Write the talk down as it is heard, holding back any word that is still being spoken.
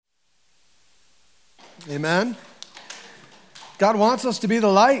Amen? God wants us to be the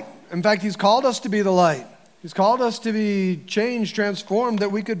light. In fact, He's called us to be the light. He's called us to be changed, transformed,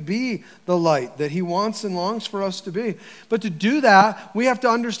 that we could be the light that He wants and longs for us to be. But to do that, we have to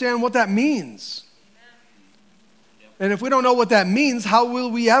understand what that means. And if we don't know what that means, how will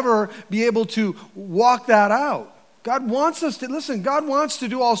we ever be able to walk that out? God wants us to, listen, God wants to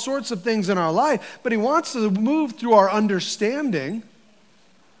do all sorts of things in our life, but He wants to move through our understanding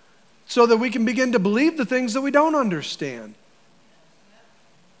so that we can begin to believe the things that we don't understand.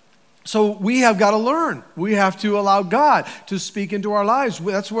 So we have got to learn. We have to allow God to speak into our lives.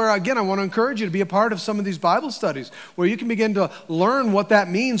 That's where, again, I want to encourage you to be a part of some of these Bible studies where you can begin to learn what that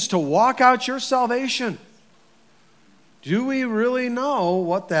means to walk out your salvation. Do we really know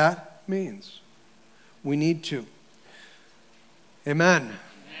what that means? We need to. Amen.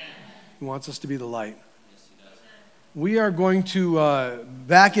 He wants us to be the light. Yes, He does. We are going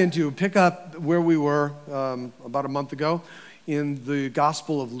to pick up where we were about a month ago in the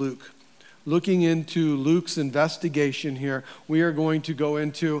Gospel of Luke. Looking into Luke's investigation here, we are going to go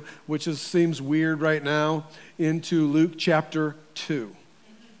into, which seems weird right now, into Luke chapter 2.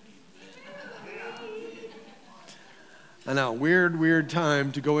 I know, weird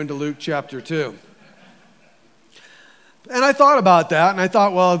time to go into Luke chapter 2. And I thought about that, and I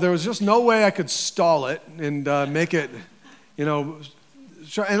thought, well, there was just no way I could stall it and make it, and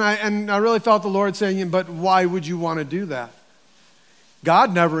I really felt the Lord saying, but why would you want to do that?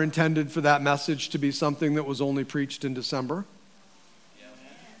 God never intended for that message to be something that was only preached in December.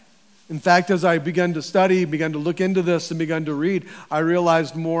 In fact, as I began to study, began to look into this, and began to read, I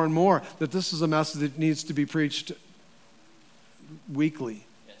realized more and more that this is a message that needs to be preached weekly.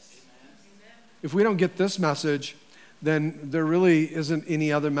 Yes. If we don't get this message, then there really isn't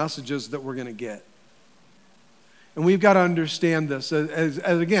any other messages that we're going to get. And we've got to understand this as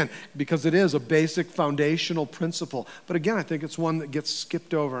again, because it is a basic foundational principle. But again, I think it's one that gets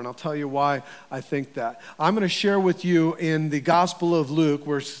skipped over, and I'll tell you why I think that. I'm going to share with you in the Gospel of Luke.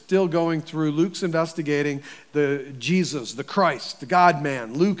 We're still going through, Luke's investigating the Jesus, the Christ, the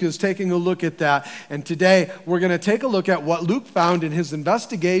God-man. Luke is taking a look at that. And today, we're going to take a look at what Luke found in his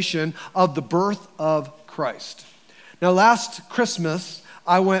investigation of the birth of Christ. Now, last Christmas,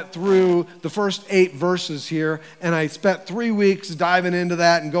 I went through the first 8 verses here, and I spent 3 weeks diving into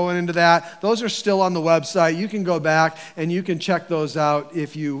that and going into that. Those are still on the website. You can go back and you can check those out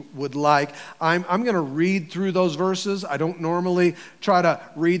if you would like. I'm going to read through those verses. I don't normally try to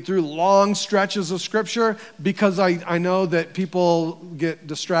read through long stretches of Scripture because I know that people get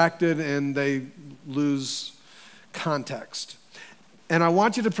distracted and they lose context. And I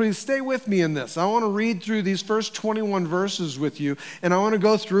want you to please stay with me in this. I want to read through these first 21 verses with you, and I want to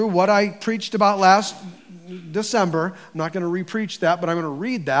go through what I preached about last December. I'm not going to re-preach that, but I'm going to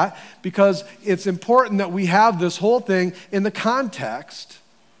read that because it's important that we have this whole thing in the context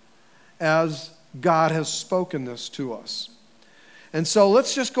as God has spoken this to us. And so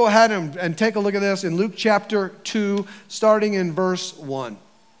let's just go ahead and take a look at this in Luke chapter 2, starting in verse 1.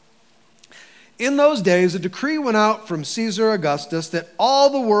 In those days, a decree went out from Caesar Augustus that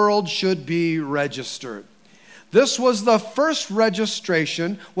all the world should be registered. This was the first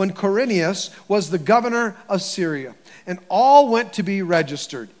registration when Quirinius was the governor of Syria, and all went to be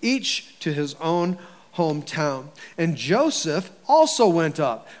registered, each to his own hometown. And Joseph also went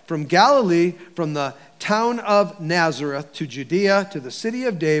up from Galilee, from the town of Nazareth to Judea, to the city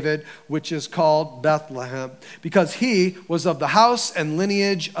of David, which is called Bethlehem, because he was of the house and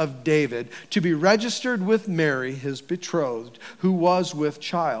lineage of David, to be registered with Mary, his betrothed, who was with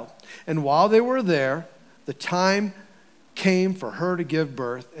child. And while they were there, the time came for her to give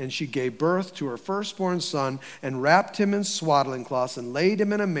birth, and she gave birth to her firstborn son, and wrapped him in swaddling cloths, and laid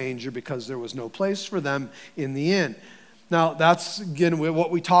him in a manger, because there was no place for them in the inn. Now, that's, again,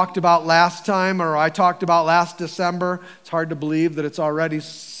 what we talked about last time, or I talked about last December. It's hard to believe that it's already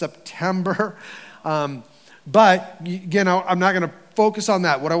September. But, again, I'm not going to focus on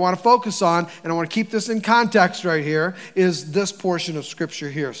that. What I want to focus on, and I want to keep this in context right here, is this portion of Scripture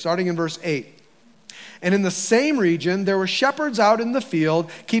here, starting in verse 8. And in the same region, there were shepherds out in the field,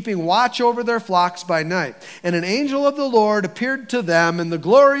 keeping watch over their flocks by night. And an angel of the Lord appeared to them, and the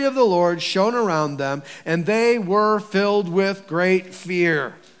glory of the Lord shone around them, and they were filled with great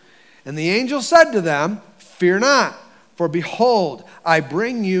fear. And the angel said to them, "Fear not, for behold, I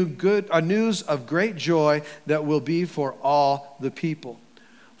bring you a news of great joy that will be for all the people.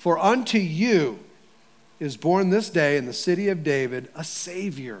 For unto you is born this day in the city of David a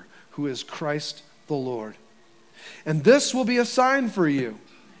Savior, who is Christ the Lord. And this will be a sign for you.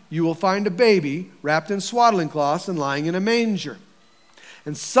 You will find a baby wrapped in swaddling cloths and lying in a manger."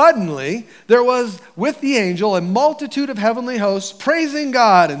 And suddenly there was with the angel a multitude of heavenly hosts praising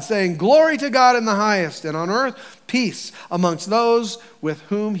God and saying, "Glory to God in the highest, and on earth peace amongst those with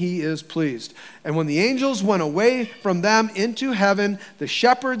whom he is pleased." And when the angels went away from them into heaven, the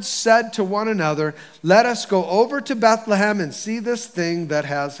shepherds said to one another, "Let us go over to Bethlehem and see this thing that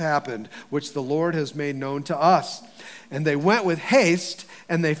has happened, which the Lord has made known to us." And they went with haste,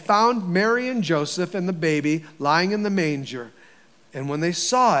 and they found Mary and Joseph and the baby lying in the manger. And when they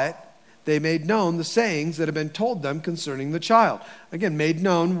saw it, they made known the sayings that had been told them concerning the child. Again, made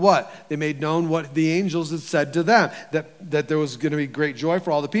known what? They made known what the angels had said to them, that there was going to be great joy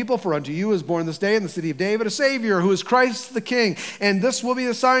for all the people, for unto you is born this day in the city of David a Savior, who is Christ the King. And this will be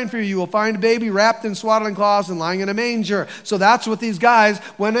the sign for you. You will find a baby wrapped in swaddling cloths and lying in a manger. So that's what these guys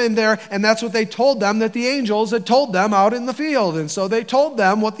went in there, and that's what they told them that the angels had told them out in the field. And so they told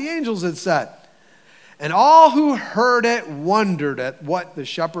them what the angels had said. And all who heard it wondered at what the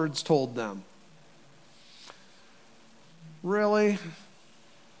shepherds told them. Really?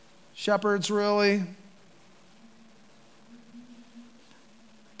 Shepherds, really?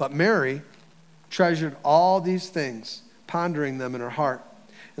 But Mary treasured all these things, pondering them in her heart.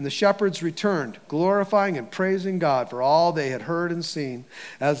 And the shepherds returned, glorifying and praising God for all they had heard and seen,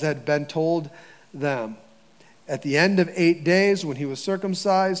 as had been told them. At the end of 8 days, when he was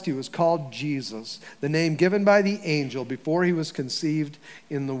circumcised, he was called Jesus, the name given by the angel before he was conceived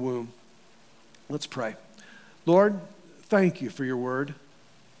in the womb. Let's pray. Lord, thank you for your word.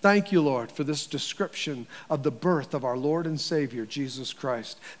 Thank you, Lord, for this description of the birth of our Lord and Savior, Jesus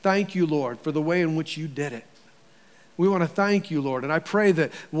Christ. Thank you, Lord, for the way in which you did it. We want to thank you, Lord, and I pray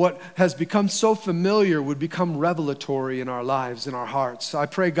that what has become so familiar would become revelatory in our lives, in our hearts. I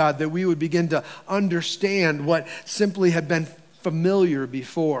pray, God, that we would begin to understand what simply had been familiar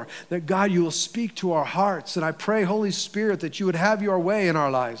before, that God, you will speak to our hearts. And I pray, Holy Spirit, that you would have your way in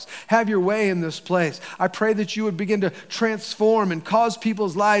our lives, have your way in this place. I pray that you would begin to transform and cause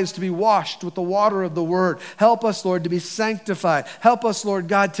people's lives to be washed with the water of the word. Help us, Lord, to be sanctified. Help us, Lord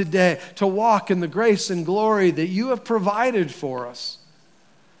God, today to walk in the grace and glory that you have provided for us.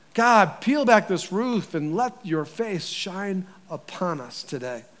 God, peel back this roof and let your face shine upon us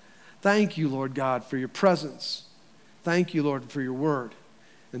today. Thank you, Lord God, for your presence. Thank you, Lord, for your word.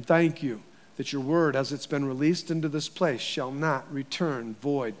 And thank you that your word, as it's been released into this place, shall not return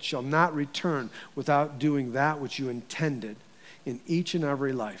void, shall not return without doing that which you intended in each and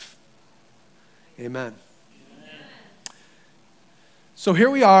every life. Amen. Amen. So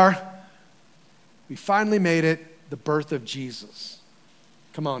here we are. We finally made it, the birth of Jesus.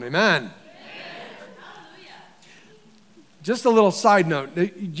 Come on, amen. Just a little side note.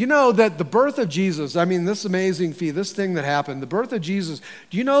 You know that the birth of Jesus, I mean, this amazing feat, this thing that happened, the birth of Jesus,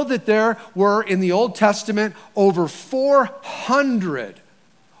 do you know that there were in the Old Testament over 400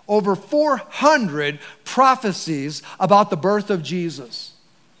 prophecies about the birth of Jesus?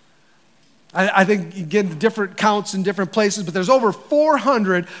 I think you get different counts in different places, but there's over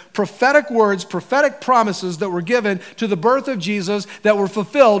 400 prophetic words, prophetic promises that were given to the birth of Jesus that were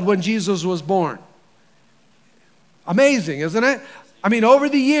fulfilled when Jesus was born. Amazing, isn't it? I mean, over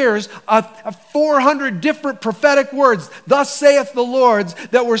the years, 400 different prophetic words, thus saith the Lord,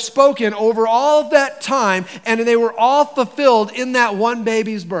 that were spoken over all of that time, and they were all fulfilled in that one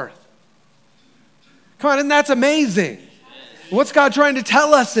baby's birth. Come on, and that's amazing. What's God trying to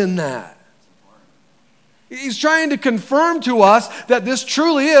tell us in that? He's trying to confirm to us that this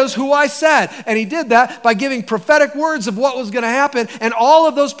truly is who I said. And he did that by giving prophetic words of what was going to happen. And all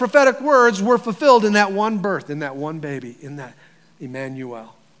of those prophetic words were fulfilled in that one birth, in that one baby, in that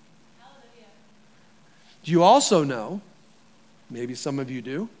Emmanuel. Hallelujah. Do you also know, maybe some of you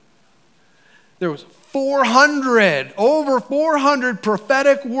do, there was over 400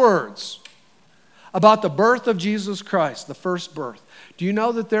 prophetic words about the birth of Jesus Christ, the first birth. Do you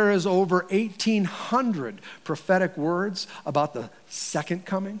know that there is over 1,800 prophetic words about the second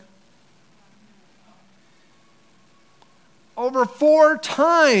coming? Over 4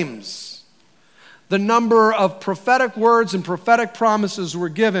 times the number of prophetic words and prophetic promises were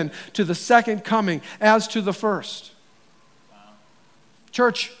given to the second coming as to the first. Wow.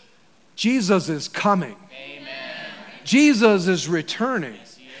 Church, Jesus is coming. Amen. Jesus is returning.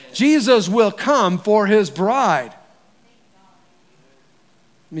 Yes, he is. Jesus will come for his bride.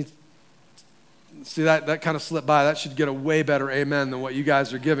 I mean, see, that kind of slipped by. That should get a way better amen than what you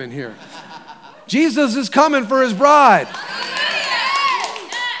guys are giving here. Jesus is coming for his bride.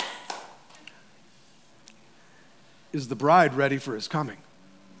 Is the bride ready for his coming?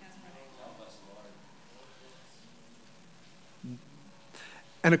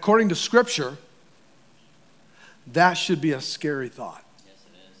 And according to Scripture, that should be a scary thought.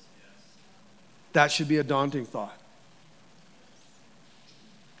 That should be a daunting thought.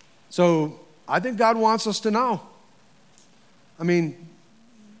 So I think God wants us to know. I mean,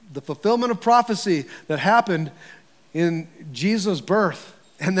 the fulfillment of prophecy that happened in Jesus' birth,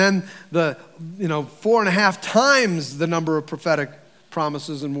 and then the 4.5 times the number of prophetic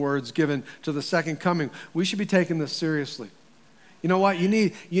promises and words given to the second coming. We should be taking this seriously. You know what? You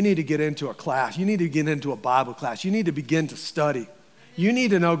need to get into a class. You need to get into a Bible class. You need to begin to study. You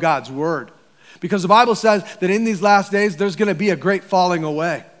need to know God's word. Because the Bible says that in these last days, there's going to be a great falling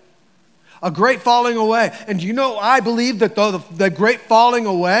away. A great falling away. And do you know, I believe that the great falling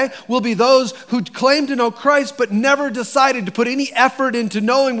away will be those who claim to know Christ but never decided to put any effort into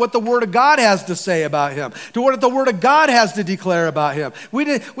knowing what the Word of God has to say about Him, to what the Word of God has to declare about Him. We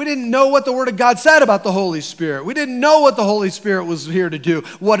didn't know what the Word of God said about the Holy Spirit. We didn't know what the Holy Spirit was here to do,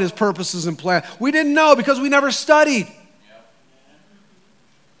 what His purposes and plans. We didn't know because we never studied.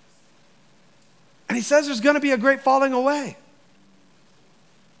 And He says there's going to be a great falling away.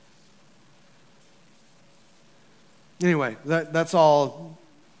 Anyway, that's all.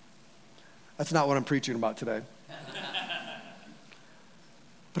 That's not what I'm preaching about today.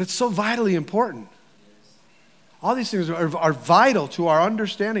 But it's so vitally important. All these things are vital to our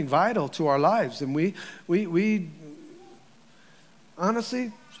understanding, vital to our lives. And we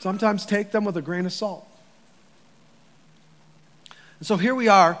honestly sometimes take them with a grain of salt. And so here we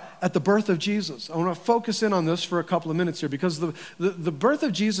are at the birth of Jesus. I want to focus in on this for a couple of minutes here because the birth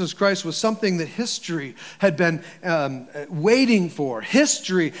of Jesus Christ was something that history had been waiting for.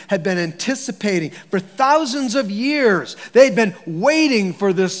 History had been anticipating for thousands of years. They'd been waiting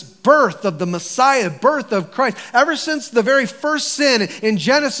for this birth of the Messiah, birth of Christ, ever since the very first sin in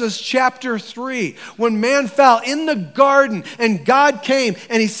Genesis chapter 3, when man fell in the garden and God came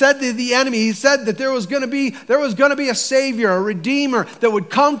and He said to the enemy, He said that there was going to be a Savior, a Redeemer that would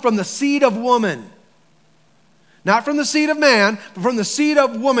come from the seed of woman. Not from the seed of man, but from the seed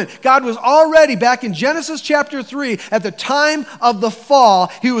of woman. God was already, back in Genesis chapter 3, at the time of the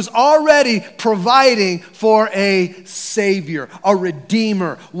fall, He was already providing for a Savior, a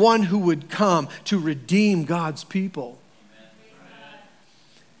Redeemer, one who would come to redeem God's people.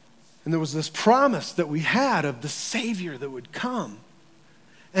 And there was this promise that we had of the Savior that would come.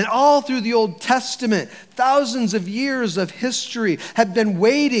 And all through the Old Testament, thousands of years of history had been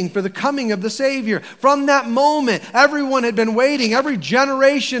waiting for the coming of the Savior. From that moment, everyone had been waiting. Every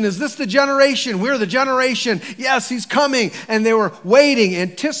generation, is this the generation? We're the generation. Yes, He's coming. And they were waiting,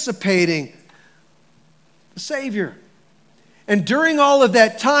 anticipating the Savior. And during all of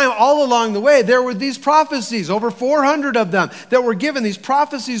that time, all along the way, there were these prophecies, over 400 of them, that were given, these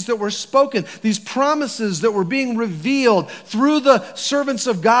prophecies that were spoken, these promises that were being revealed through the servants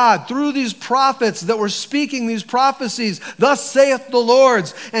of God, through these prophets that were speaking these prophecies. Thus saith the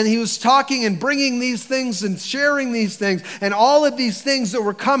Lord. And He was talking and bringing these things and sharing these things, and all of these things that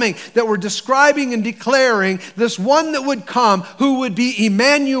were coming, that were describing and declaring this one that would come, who would be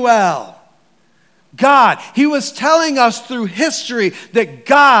Emmanuel. God. He was telling us through history that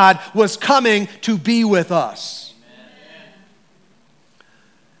God was coming to be with us. Amen.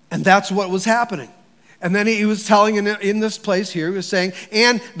 And that's what was happening. And then He was telling in this place here, He was saying,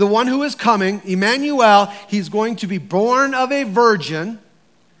 and the one who is coming, Emmanuel, He's going to be born of a virgin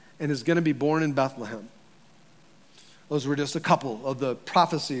and is going to be born in Bethlehem. Those were just a couple of the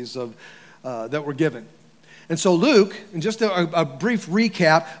prophecies that were given. And so Luke, and just a brief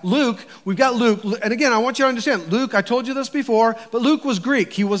recap, we've got Luke, and again, I want you to understand, Luke, I told you this before, but Luke was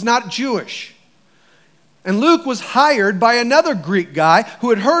Greek. He was not Jewish. And Luke was hired by another Greek guy who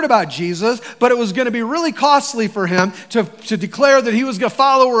had heard about Jesus, but it was going to be really costly for him to declare that he was a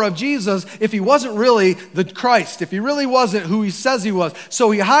follower of Jesus if he wasn't really the Christ, if he really wasn't who he says he was.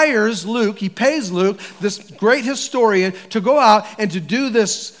 So he hires Luke, he pays Luke, this great historian, to go out and to do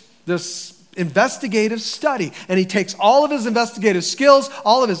this investigative study. And he takes all of his investigative skills,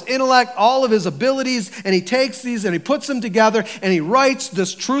 all of his intellect, all of his abilities, and he takes these and he puts them together and he writes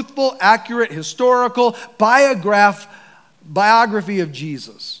this truthful, accurate, historical biography of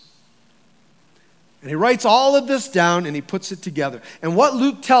Jesus. And he writes all of this down and he puts it together. And what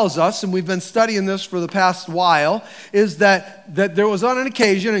Luke tells us, and we've been studying this for the past while, is that there was on an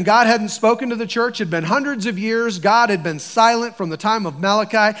occasion, and God hadn't spoken to the church. It had been hundreds of years. God had been silent from the time of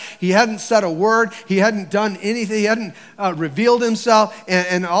Malachi. He hadn't said a word. He hadn't done anything. He hadn't revealed Himself.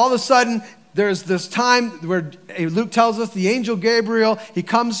 And all of a sudden, there's this time where Luke tells us the angel Gabriel, he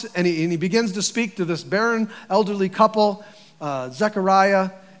comes and he begins to speak to this barren elderly couple, Zechariah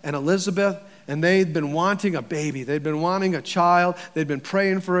and Elizabeth. And they'd been wanting a baby. They'd been wanting a child. They'd been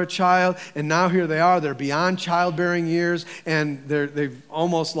praying for a child. And now here they are. They're beyond childbearing years. And they've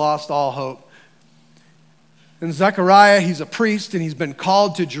almost lost all hope. And Zechariah, he's a priest, and he's been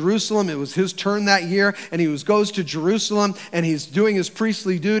called to Jerusalem. It was his turn that year, and he goes to Jerusalem, and he's doing his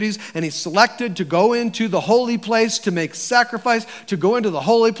priestly duties, and he's selected to go into the holy place to make sacrifice, to go into the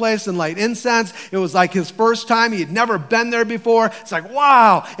holy place and light incense. It was like his first time. He had never been there before. It's like,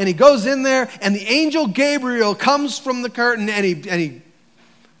 wow. And he goes in there, and the angel Gabriel comes from the curtain, and he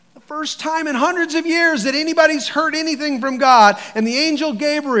the first time in hundreds of years that anybody's heard anything from God, and the angel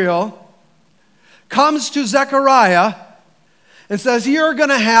Gabriel comes to Zechariah and says, you're going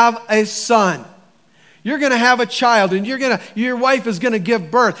to have a son. You're going to have a child, and your wife is going to give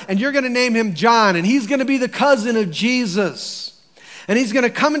birth, and you're going to name him John, and he's going to be the cousin of Jesus. And he's going to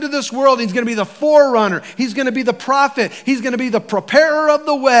come into this world. He's going to be the forerunner. He's going to be the prophet. He's going to be the preparer of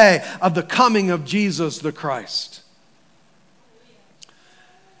the way of the coming of Jesus the Christ.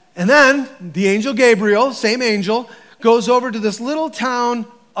 And then the angel Gabriel, same angel, goes over to this little town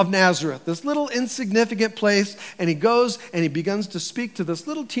of Nazareth, this little insignificant place, and he goes and he begins to speak to this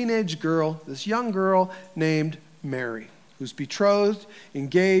little teenage girl, this young girl named Mary, who's betrothed,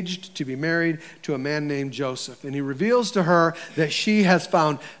 engaged to be married to a man named Joseph. And he reveals to her that she has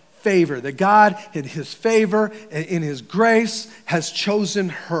found favor, that God in his favor and in his grace has chosen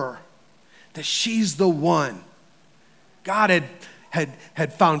her, that she's the one. God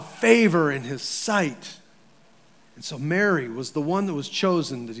had found favor in his sight. And so Mary was the one that was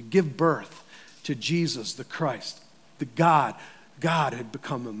chosen to give birth to Jesus the Christ, the God. God had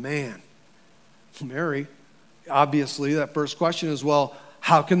become a man. Mary, obviously, that first question is, well,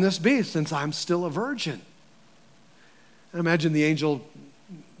 how can this be since I'm still a virgin? And imagine the angel,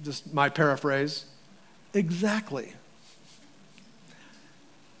 just my paraphrase, exactly.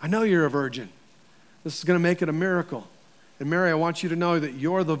 I know you're a virgin. This is going to make it a miracle. And Mary, I want you to know that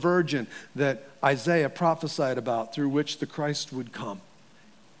you're the virgin that Isaiah prophesied about, through which the Christ would come.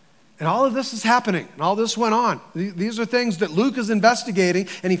 And all of this is happening, and all this went on. These are things that Luke is investigating,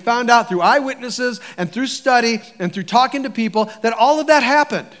 and he found out through eyewitnesses and through study and through talking to people that all of that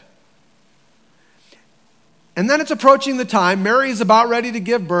happened. And then it's approaching the time. Mary is about ready to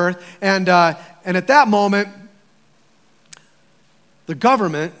give birth, and at that moment, the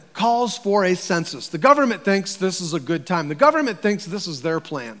government calls for a census. The government thinks this is a good time. The government thinks this is their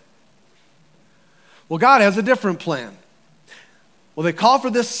plan. Well, God has a different plan. Well, they call for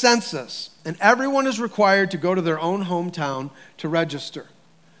this census, and everyone is required to go to their own hometown to register.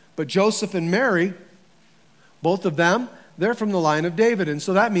 But Joseph and Mary, both of them, they're from the line of David, and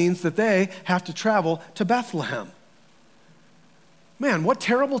so that means that they have to travel to Bethlehem. Man, what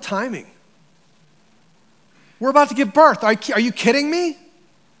terrible timing. We're about to give birth. Are you kidding me?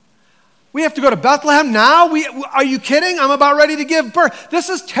 We have to go to Bethlehem now? Are you kidding? I'm about ready to give birth. This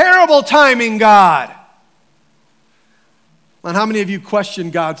is terrible timing, God. And how many of you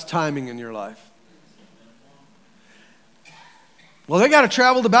question God's timing in your life? Well, they got to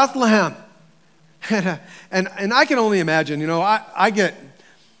travel to Bethlehem. And I can only imagine, Joni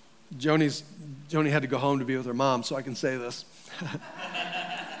had to go home to be with her mom, so I can say this.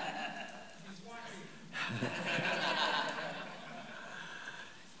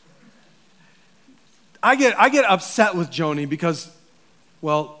 I get upset with Joni because,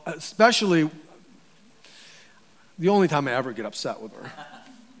 well, especially the only time I ever get upset with her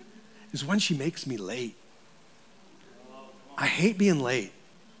is when she makes me late. I hate being late.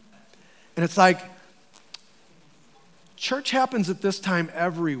 And it's like, church happens at this time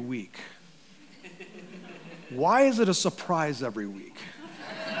every week. Why is it a surprise every week?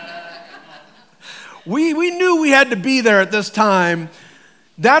 We knew we had to be there at this time.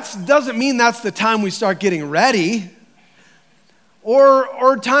 That doesn't mean that's the time we start getting ready.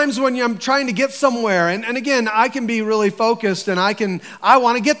 Or times when I'm trying to get somewhere. And again, I can be really focused and I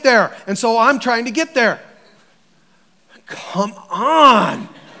want to get there. And so I'm trying to get there. Come on.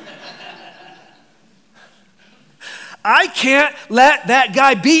 I can't let that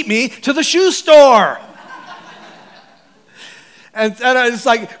guy beat me to the shoe store. And it's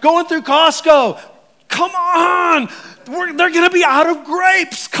like going through Costco. Come on. They're going to be out of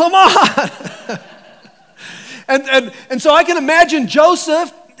grapes. Come on. And so I can imagine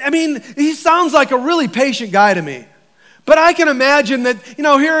Joseph. I mean, he sounds like a really patient guy to me. But I can imagine that,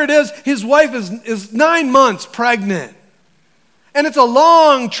 here it is. His wife is 9 months pregnant. And it's a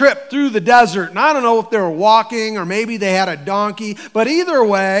long trip through the desert. And I don't know if they were walking or maybe they had a donkey. But either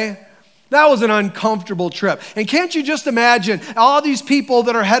way, that was an uncomfortable trip. And can't you just imagine all these people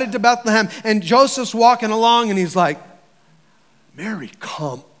that are headed to Bethlehem and Joseph's walking along and he's like, Mary,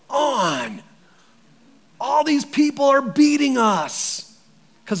 come on. All these people are beating us.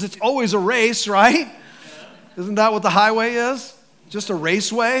 Because it's always a race, right? Isn't that what the highway is? Just a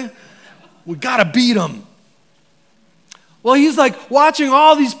raceway? We got to beat them. Well, he's like watching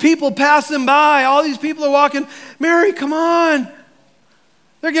all these people pass him by. All these people are walking. Mary, come on.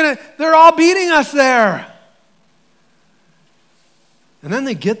 They're all beating us there. And then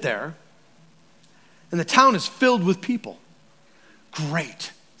they get there, and the town is filled with people.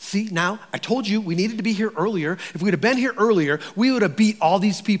 Great. See, now, I told you we needed to be here earlier. If we'd have been here earlier, we would have beat all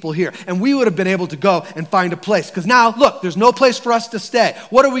these people here, and we would have been able to go and find a place. Because now, look, there's no place for us to stay.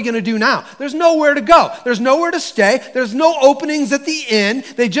 What are we going to do now? There's nowhere to go. There's nowhere to stay. There's no openings at the inn.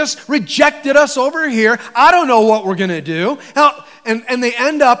 They just rejected us over here. I don't know what we're going to do. And they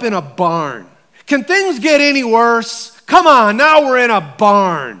end up in a barn. Can things get any worse? Come on, now we're in a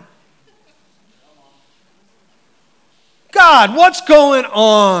barn. God, what's going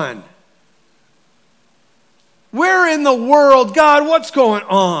on? Where in the world, God, what's going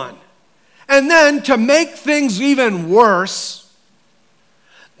on? And then to make things even worse,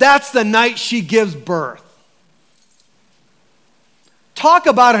 that's the night she gives birth. Talk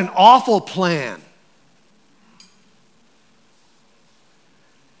about an awful plan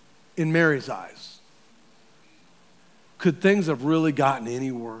in Mary's eyes. Could things have really gotten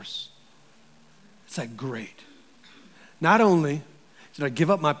any worse? It's like, great. Not only did I give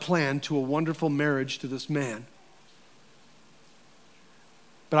up my plan to a wonderful marriage to this man,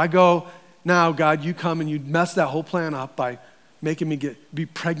 but I go, now, God, you come and you mess that whole plan up by making me be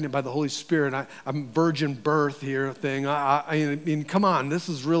pregnant by the Holy Spirit. I'm virgin birth here thing. I mean, come on, this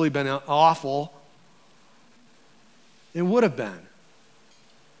has really been awful. It would have been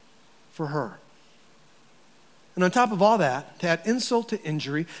for her. And on top of all that, to add insult to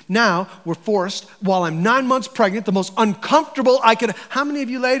injury, now we're forced, while I'm 9 months pregnant, the most uncomfortable I could. How many of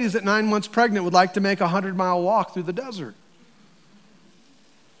you ladies at 9 months pregnant would like to make a 100-mile walk through the desert?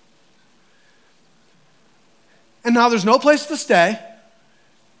 And now there's no place to stay.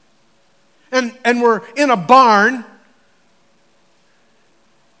 And we're in a barn.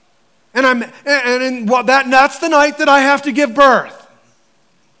 That's the night that I have to give birth.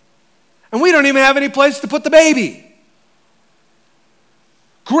 And we don't even have any place to put the baby.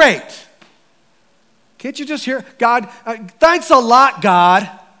 Great. Can't you just hear, God, thanks a lot, God.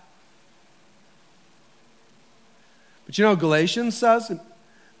 But you know, Galatians says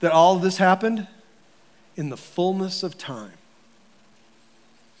that all of this happened in the fullness of time.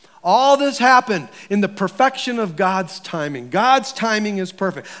 All this happened in the perfection of God's timing. God's timing is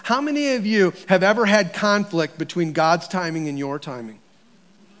perfect. How many of you have ever had conflict between God's timing and your timing?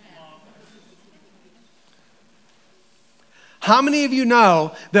 How many of you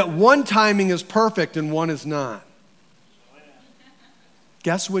know that one timing is perfect and one is not?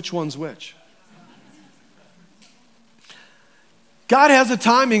 Guess which one's which? God has a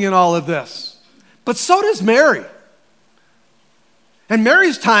timing in all of this, but so does Mary. And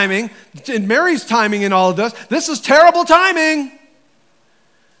Mary's timing in all of this is terrible timing.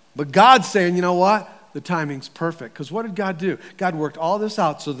 But God's saying, you know what? The timing's perfect. Because what did God do? God worked all this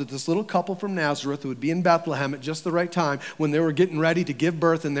out so that this little couple from Nazareth would be in Bethlehem at just the right time when they were getting ready to give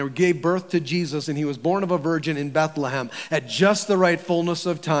birth, and they gave birth to Jesus, and he was born of a virgin in Bethlehem at just the right fullness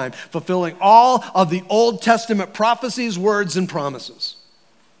of time, fulfilling all of the Old Testament prophecies, words, and promises.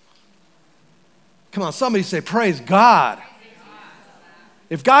 Come on, somebody say, praise God.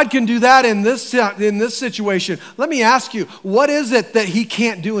 If God can do that in this situation, let me ask you, what is it that he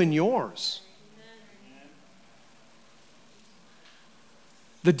can't do in yours?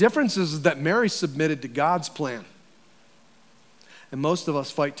 The difference is that Mary submitted to God's plan. And most of us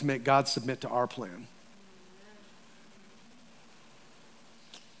fight to make God submit to our plan.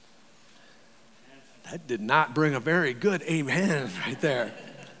 That did not bring a very good amen right there.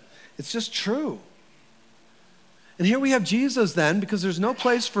 It's just true. And here we have Jesus then, because there's no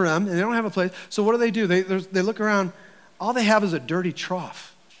place for them, and they don't have a place. So what do? They look around. All they have is a dirty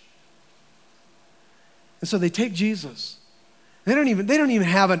trough. And so they take Jesus. They don't even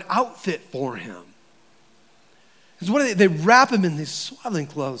have an outfit for him. Because what do? They wrap him in these swaddling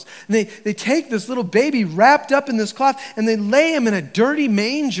clothes. And they take this little baby wrapped up in this cloth, and they lay him in a dirty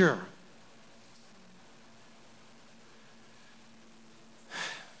manger.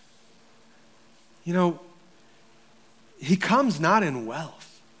 You know, he comes not in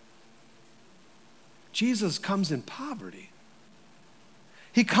wealth. Jesus comes in poverty.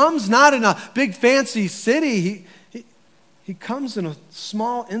 He comes not in a big fancy city. He comes in a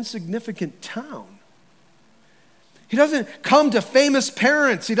small, insignificant town. He doesn't come to famous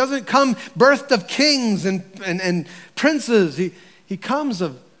parents. He doesn't come birthed of kings and princes. He comes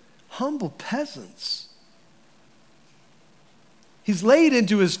of humble peasants. He's laid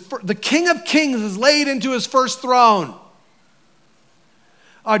into the King of Kings is laid into his first throne.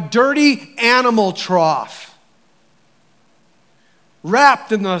 A dirty animal trough.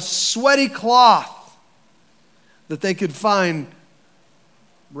 wrapped in the sweaty cloth that they could find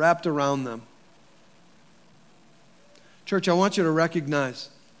wrapped around them. Church, I want you to recognize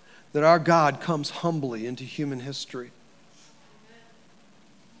that our God comes humbly into human history.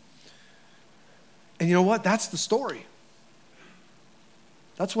 And you know what? That's the story.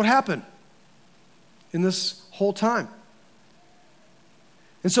 That's what happened in this whole time.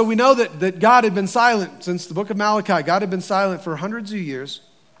 And so we know that God had been silent since the book of Malachi. God had been silent for hundreds of years.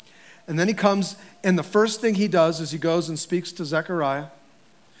 And then he comes, and the first thing he does is he goes and speaks to Zechariah.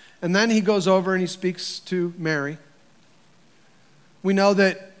 And then he goes over and he speaks to Mary. We know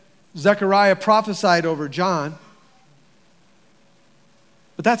that Zechariah prophesied over John.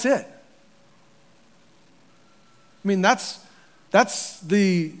 But that's it. I mean, that's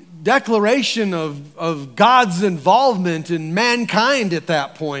the declaration of God's involvement in mankind at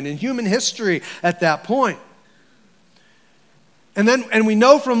that point, in human history at that point. And we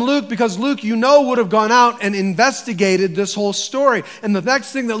know from Luke, because Luke, would have gone out and investigated this whole story. And the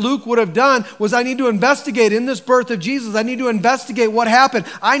next thing that Luke would have done was, I need to investigate in this birth of Jesus. I need to investigate what happened.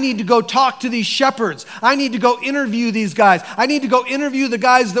 I need to go talk to these shepherds. I need to go interview these guys. I need to go interview the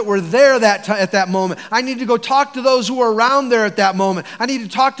guys that were there at that moment. I need to go talk to those who were around there at that moment. I need to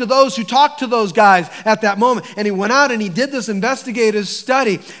talk to those who talked to those guys at that moment. And he went out and he did this investigative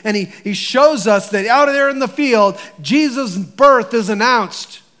study. And he shows us that out there in the field, Jesus' birth is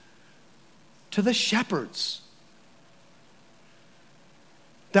announced to the shepherds.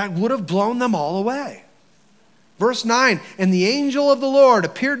 That would have blown them all away. Verse 9, and the angel of the Lord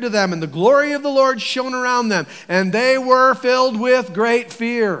appeared to them, and the glory of the Lord shone around them, and they were filled with great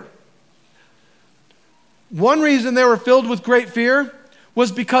fear. One reason they were filled with great fear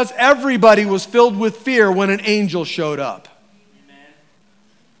was because everybody was filled with fear when an angel showed up. Amen.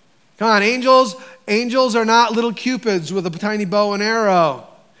 Come on, Angels are not little cupids with a tiny bow and arrow,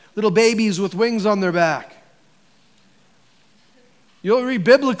 little babies with wings on their back. You'll read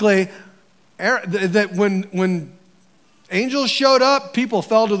biblically that when angels showed up, people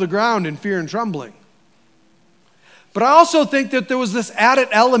fell to the ground in fear and trembling. But I also think that there was this added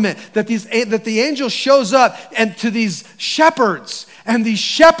element that the angel shows up and to these shepherds. And these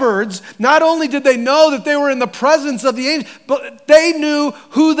shepherds, not only did they know that they were in the presence of the angel, but they knew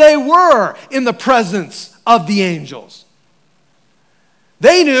who they were in the presence of the angels.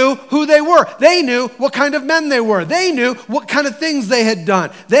 They knew who they were. They knew what kind of men they were. They knew what kind of things they had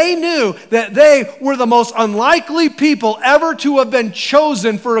done. They knew that they were the most unlikely people ever to have been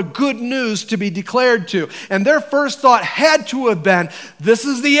chosen for a good news to be declared to. And their first thought had to have been, this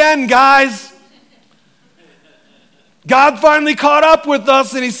is the end, guys. God finally caught up with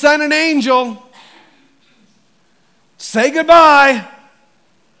us and he sent an angel. Say goodbye.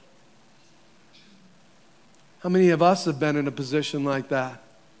 How many of us have been in a position like that?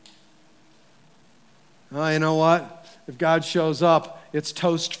 Oh, you know what? If God shows up, it's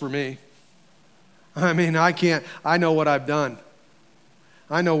toast for me. I mean, I know what I've done.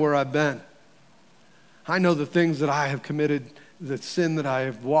 I know where I've been. I know the things that I have committed, the sin that I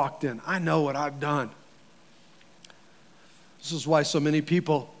have walked in. I know what I've done. This is why so many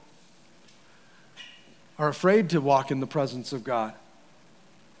people are afraid to walk in the presence of God.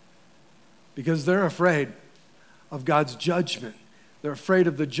 Because they're afraid of God's judgment. They're afraid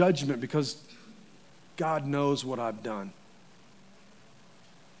of the judgment because God knows what I've done.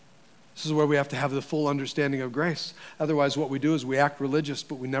 This is where we have to have the full understanding of grace. Otherwise, what we do is we act religious,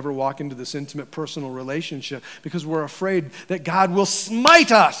 but we never walk into this intimate personal relationship because we're afraid that God will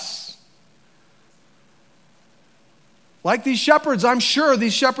smite us. Like these shepherds, I'm sure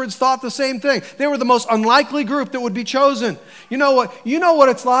these shepherds thought the same thing. They were the most unlikely group that would be chosen. You know what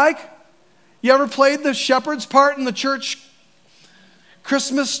it's like? You ever played the shepherd's part in the church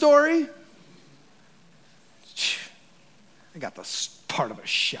Christmas story? I got the part of a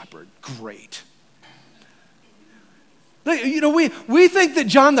shepherd. Great. We think that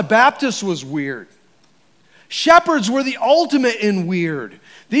John the Baptist was weird. Shepherds were the ultimate in weird.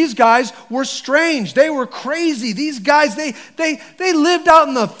 These guys were strange. They were crazy. These guys, they lived out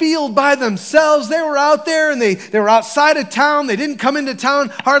in the field by themselves. They were out there and they were outside of town. They didn't come into town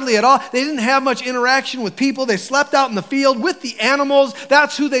hardly at all. They didn't have much interaction with people. They slept out in the field with the animals.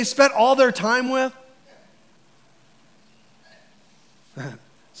 That's who they spent all their time with.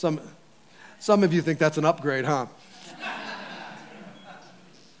 Some of you think that's an upgrade, huh?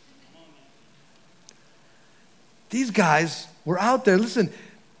 These guys were out there. Listen,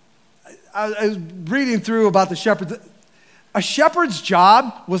 I was reading through about the shepherds. A shepherd's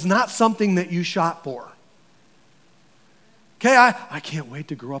job was not something that you shot for. Okay, I can't wait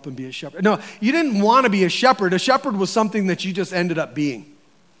to grow up and be a shepherd. No, you didn't want to be a shepherd. A shepherd was something that you just ended up being.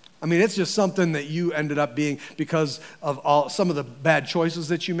 I mean, it's just something that you ended up being because of some of the bad choices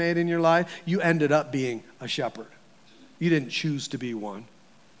that you made in your life. You ended up being a shepherd. You didn't choose to be one.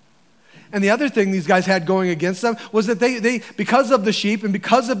 And the other thing these guys had going against them was that they because of the sheep and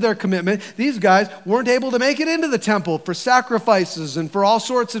because of their commitment, these guys weren't able to make it into the temple for sacrifices and for all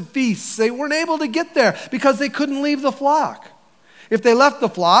sorts of feasts. They weren't able to get there because they couldn't leave the flock. If they left the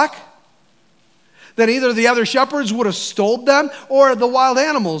flock, then either the other shepherds would have stole them or the wild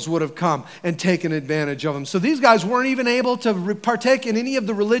animals would have come and taken advantage of them. So these guys weren't even able to partake in any of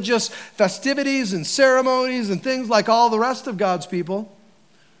the religious festivities and ceremonies and things like all the rest of God's people.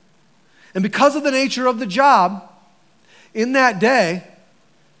 And because of the nature of the job, in that day,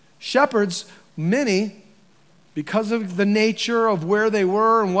 shepherds, many, because of the nature of where they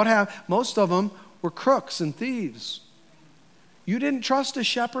were and what happened, most of them were crooks and thieves. You didn't trust a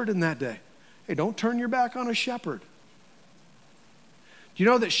shepherd in that day. Hey, don't turn your back on a shepherd. Do you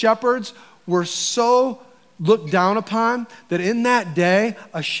know that shepherds were so looked down upon that in that day,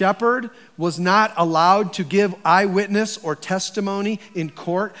 a shepherd was not allowed to give eyewitness or testimony in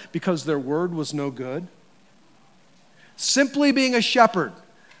court because their word was no good? Simply being a shepherd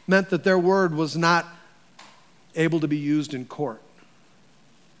meant that their word was not able to be used in court.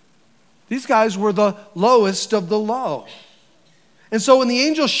 These guys were the lowest of the low. And so when the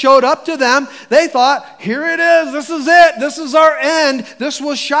angel showed up to them, they thought, here it is, this is it, this is our end. This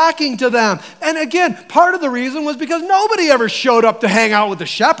was shocking to them. And again, part of the reason was because nobody ever showed up to hang out with the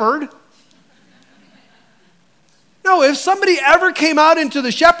shepherd. No, if somebody ever came out into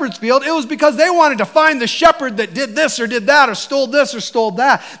the shepherd's field, it was because they wanted to find the shepherd that did this or did that or stole this or stole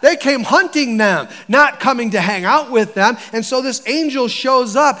that. They came hunting them, not coming to hang out with them. And so this angel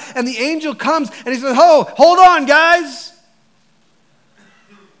shows up, and the angel comes and he says, oh, hold on, guys.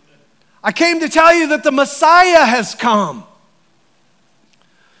 I came to tell you that the Messiah has come.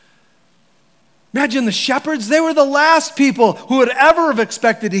 Imagine the shepherds, they were the last people who would ever have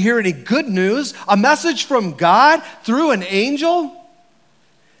expected to hear any good news, a message from God through an angel.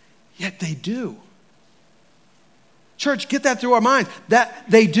 Yet they do. Church, get that through our minds, that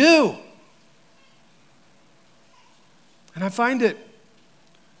they do. And I find it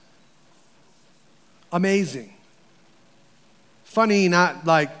amazing. Funny, not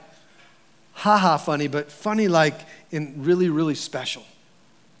like ha-ha funny, but funny like in really, really special.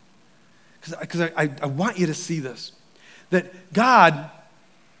 Because I want you to see this. That God,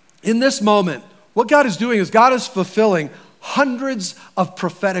 in this moment, what God is doing is God is fulfilling hundreds of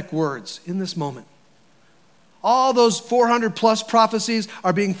prophetic words in this moment. All those 400 plus prophecies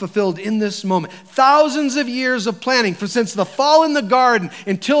are being fulfilled in this moment. Thousands of years of planning since the fall in the garden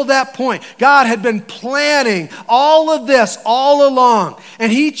until that point. God had been planning all of this all along.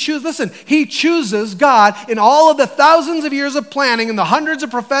 And He chooses God in all of the thousands of years of planning and the hundreds of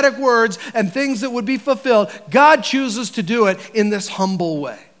prophetic words and things that would be fulfilled. God chooses to do it in this humble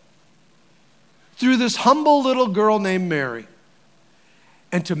way. Through this humble little girl named Mary.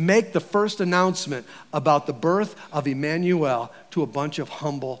 And to make the first announcement about the birth of Emmanuel to a bunch of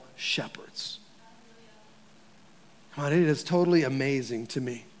humble shepherds. Come on, it is totally amazing to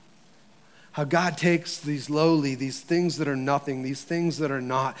me how God takes these lowly, these things that are nothing, these things that are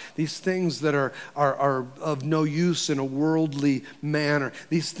not, these things that are of no use in a worldly manner,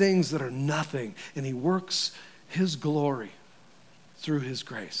 these things that are nothing, and He works His glory through His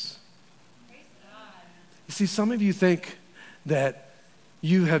grace. You see, some of you think that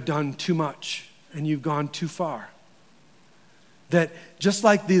you have done too much and you've gone too far. That just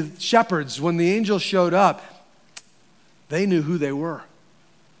like the shepherds, when the angel showed up, they knew who they were.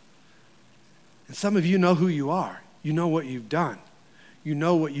 And some of you know who you are. You know what you've done. You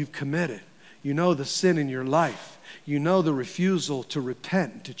know what you've committed. You know the sin in your life. You know the refusal to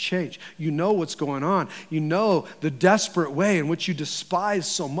repent, to change. You know what's going on. You know the desperate way in which you despise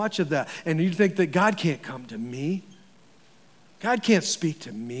so much of that. And you think that God can't come to me. God can't speak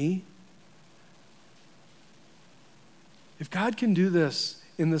to me. If God can do this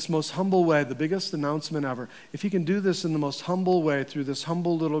in this most humble way, the biggest announcement ever, if He can do this in the most humble way through this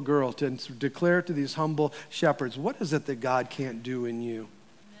humble little girl to declare it to these humble shepherds, what is it that God can't do in you?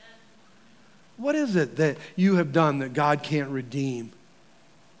 Amen. What is it that you have done that God can't redeem?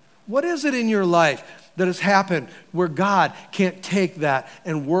 What is it in your life that has happened where God can't take that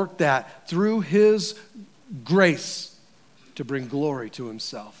and work that through His grace to bring glory to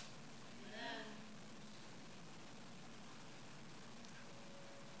Himself? Amen.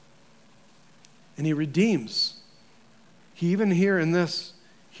 And He redeems. He even here in this,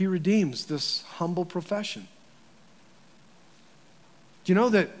 He redeems this humble profession. Do you know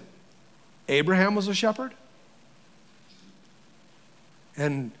that Abraham was a shepherd?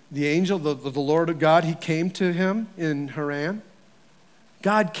 And the angel, the Lord of God, he came to him in Haran.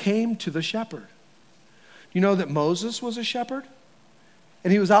 God came to the shepherd. You know that Moses was a shepherd?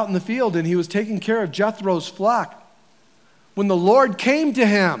 And he was out in the field and he was taking care of Jethro's flock when the Lord came to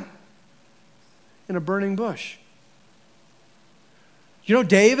him in a burning bush. You know,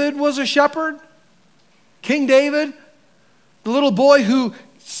 David was a shepherd. King David, the little boy who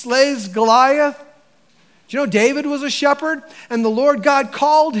slays Goliath. Do you know David was a shepherd? And the Lord God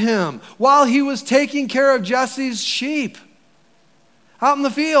called him while he was taking care of Jesse's sheep out in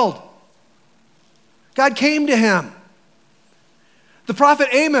the field. God came to him. The prophet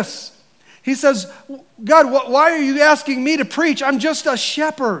Amos, he says, God, why are you asking me to preach? I'm just a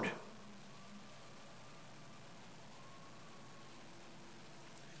shepherd.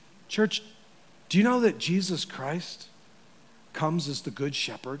 Church, do you know that Jesus Christ comes as the good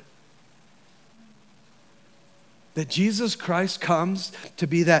shepherd? That Jesus Christ comes to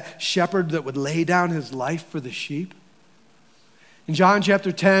be that shepherd that would lay down his life for the sheep? In John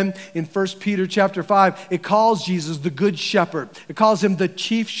chapter 10, in 1 Peter chapter 5, it calls Jesus the good shepherd. It calls him the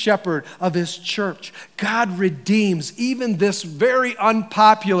chief shepherd of his church. God redeems even this very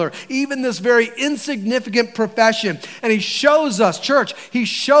unpopular, even this very insignificant profession. And he shows us, church, he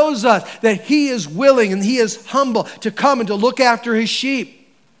shows us that he is willing and he is humble to come and to look after his sheep.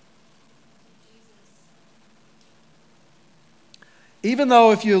 Even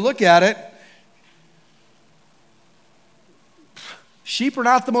though if you look at it, sheep are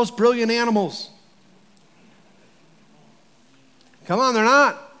not the most brilliant animals. Come on, they're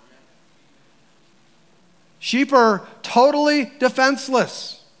not. Sheep are totally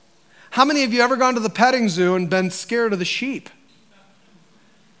defenseless. How many of you ever gone to the petting zoo and been scared of the sheep?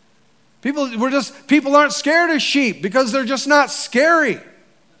 People aren't scared of sheep because they're just not scary.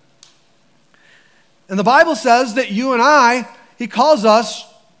 And the Bible says that you and I, he calls us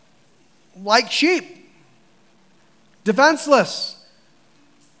like sheep. Defenseless.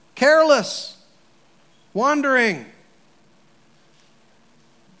 Careless, wandering,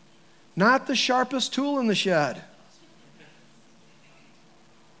 not the sharpest tool in the shed.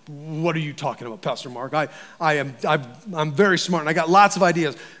 What are you talking about, Pastor Mark? I'm very smart and I got lots of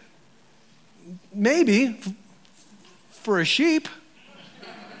ideas. Maybe for a sheep.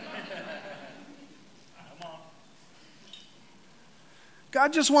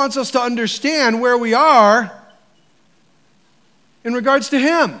 God just wants us to understand where we are in regards to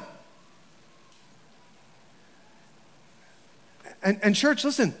him. And church,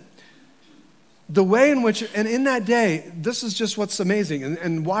 listen, the way in which, and in that day, this is just what's amazing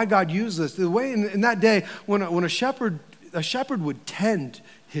and why God used this. The way in that day, when a shepherd would tend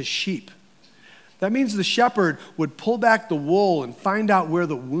his sheep, that means the shepherd would pull back the wool and find out where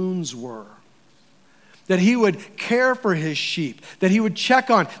the wounds were. That he would care for his sheep, that he would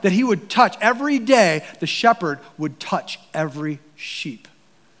check on, that he would touch. Every day, the shepherd would touch every sheep.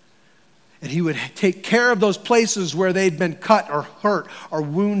 And he would take care of those places where they'd been cut or hurt or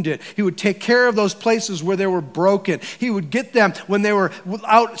wounded. He would take care of those places where they were broken. He would get them when they were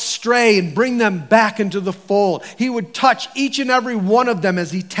out stray and bring them back into the fold. He would touch each and every one of them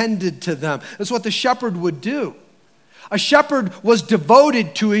as he tended to them. That's what the shepherd would do. A shepherd was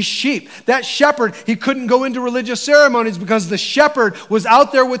devoted to his sheep. That shepherd, he couldn't go into religious ceremonies because the shepherd was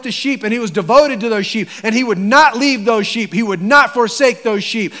out there with the sheep and he was devoted to those sheep and he would not leave those sheep. He would not forsake those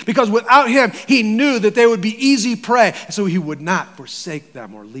sheep because without him, he knew that they would be easy prey. So he would not forsake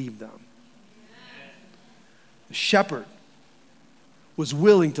them or leave them. The shepherd was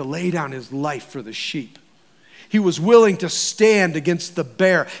willing to lay down his life for the sheep. He was willing to stand against the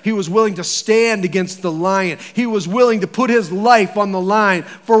bear. He was willing to stand against the lion. He was willing to put his life on the line.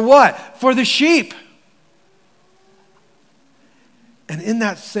 For what? For the sheep. And in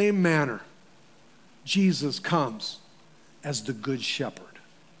that same manner, Jesus comes as the good shepherd.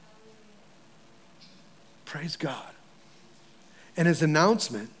 Praise God. And his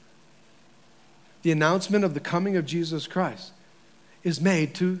announcement, the announcement of the coming of Jesus Christ, is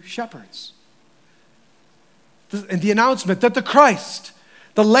made to shepherds. And the announcement that the Christ,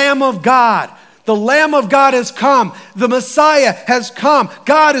 the Lamb of God has come. The Messiah has come.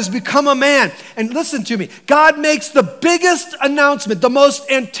 God has become a man. And listen to me. God makes the biggest announcement, the most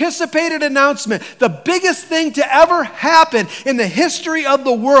anticipated announcement, the biggest thing to ever happen in the history of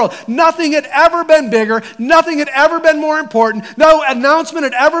the world. Nothing had ever been bigger. Nothing had ever been more important. No announcement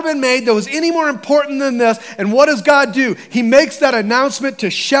had ever been made that was any more important than this. And what does God do? He makes that announcement to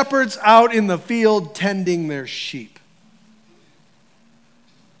shepherds out in the field tending their sheep.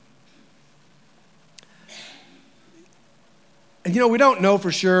 And we don't know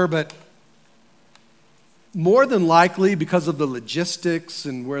for sure, but more than likely, because of the logistics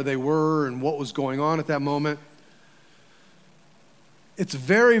and where they were and what was going on at that moment, it's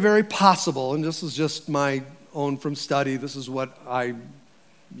very, very possible, and this is just my own from study, this is what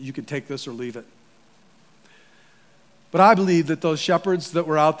you can take this or leave it. But I believe that those shepherds that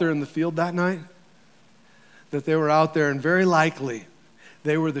were out there in the field that night, that they were out there, and very likely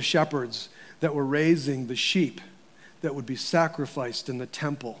they were the shepherds that were raising the sheep that would be sacrificed in the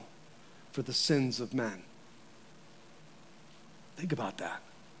temple for the sins of men. Think about that.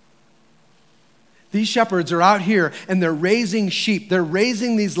 These shepherds are out here and they're raising sheep. They're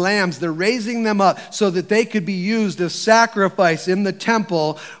raising these lambs. They're raising them up so that they could be used as sacrifice in the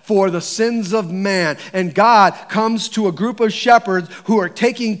temple for the sins of man. And God comes to a group of shepherds who are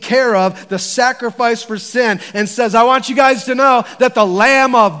taking care of the sacrifice for sin and says, I want you guys to know that the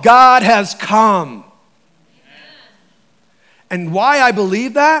Lamb of God has come. And why I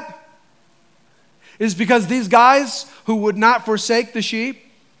believe that is because these guys who would not forsake the sheep,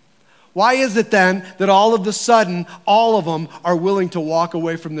 why is it then that all of a sudden, all of them are willing to walk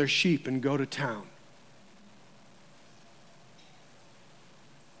away from their sheep and go to town?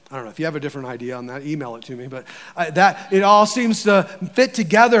 I don't know. If you have a different idea on that, email it to me. But that it all seems to fit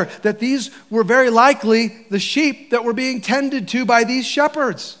together that these were very likely the sheep that were being tended to by these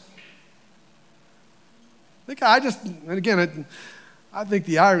shepherds. I think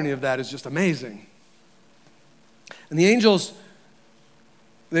the irony of that is just amazing. And the angels,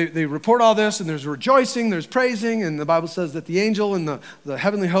 they report all this, and there's rejoicing, there's praising, and the Bible says that the angel and the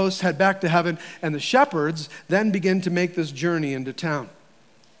heavenly hosts head back to heaven, and the shepherds then begin to make this journey into town.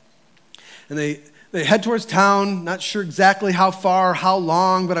 And they head towards town, not sure exactly how far, how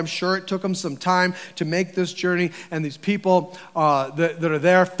long, but I'm sure it took them some time to make this journey. And these people that are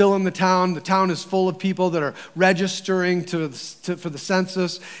there fill in the town. The town is full of people that are registering for the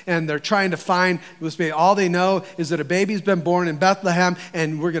census, and they're trying to find, all they know is that a baby's been born in Bethlehem,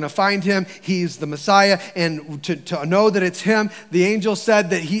 and we're going to find him. He's the Messiah, and to know that it's him, the angel said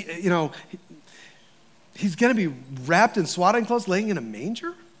that he's going to be wrapped in swaddling clothes, laying in a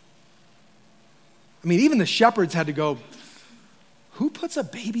manger? I mean, even the shepherds had to go, who puts a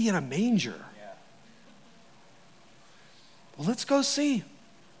baby in a manger? Yeah. Well, let's go see.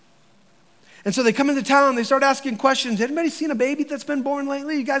 And so they come into town, they start asking questions. Anybody seen a baby that's been born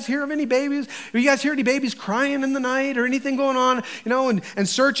lately? You guys hear of any babies? Or you guys hear any babies crying in the night or anything going on? And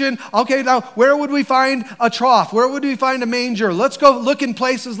searching. Okay, now where would we find a trough? Where would we find a manger? Let's go look in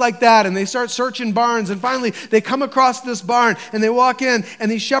places like that. And they start searching barns. And finally, they come across this barn and they walk in,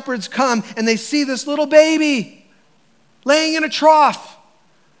 and these shepherds come and they see this little baby laying in a trough,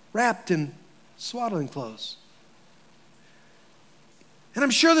 wrapped in swaddling clothes. And I'm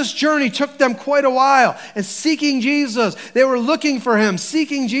sure this journey took them quite a while. And seeking Jesus, they were looking for him,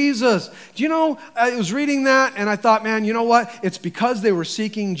 seeking Jesus. Do you know, I was reading that and I thought, man, you know what? It's because they were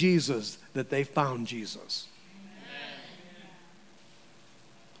seeking Jesus that they found Jesus.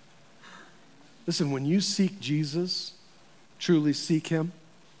 Listen, when you seek Jesus, truly seek him,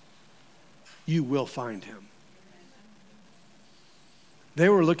 you will find him. They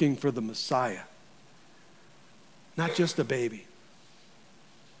were looking for the Messiah, not just a baby.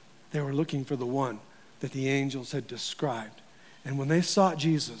 They were looking for the one that the angels had described. And when they sought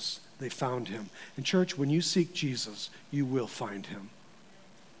Jesus, they found him. And church, when you seek Jesus, you will find him.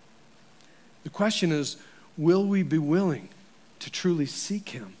 The question is, will we be willing to truly seek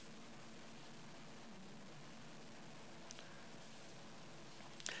him?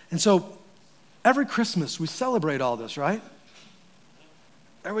 And so, every Christmas, we celebrate all this, right?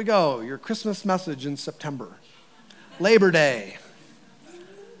 There we go, your Christmas message in September. Labor Day.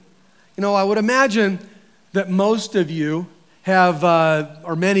 I would imagine that most of you have,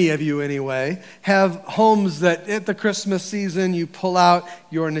 or many of you anyway, have homes that at the Christmas season you pull out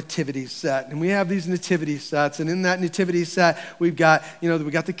your nativity set. And we have these nativity sets, and in that nativity set we've got, we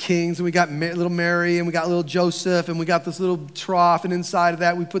got the kings, and we got little Mary, and we got little Joseph, and we got this little trough, and inside of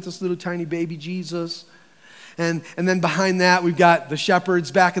that we put this little tiny baby Jesus. And then behind that, we've got the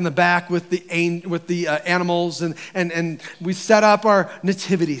shepherds back in the back with the animals, and we set up our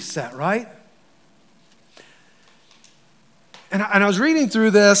nativity set, right? And I was reading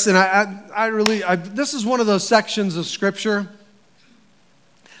through this, and this is one of those sections of Scripture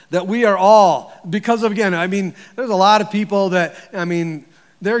that we are all, because of, again, there's a lot of people that,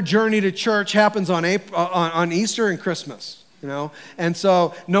 their journey to church happens on Easter and Christmas. And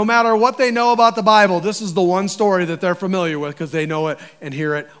so no matter what they know about the Bible, this is the one story that they're familiar with because they know it and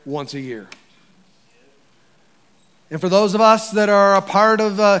hear it once a year. And for those of us that are a part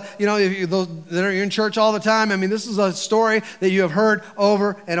of, those that are in church all the time, I mean, this is a story that you have heard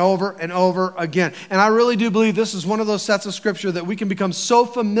over and over and over again. And I really do believe this is one of those sets of scripture that we can become so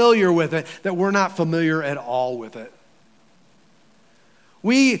familiar with it that we're not familiar at all with it.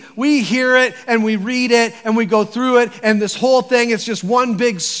 We hear it and we read it and we go through it, and this whole thing is just one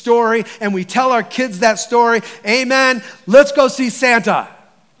big story, and we tell our kids that story. Amen. Let's go see Santa.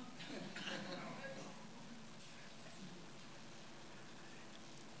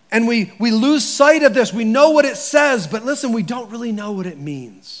 And we lose sight of this. We know what it says, but listen, we don't really know what it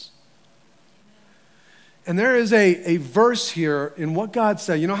means. And there is a verse here in what God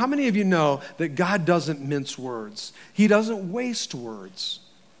said. You know, how many of you know that God doesn't mince words? He doesn't waste words.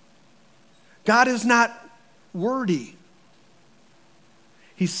 God is not wordy.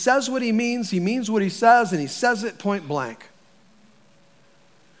 He says what he means what he says, and he says it point blank.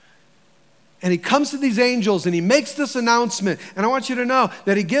 And he comes to these angels and he makes this announcement. And I want you to know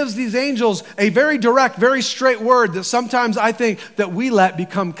that he gives these angels a very direct, very straight word that sometimes I think that we let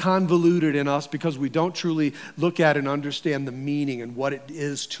become convoluted in us because we don't truly look at and understand the meaning and what it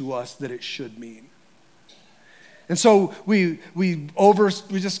is to us that it should mean. And so we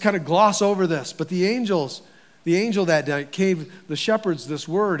just kind of gloss over this. But the angel that night gave the shepherds this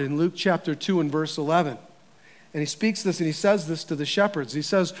word in Luke chapter 2 and verse 11. And he speaks this and he says this to the shepherds. He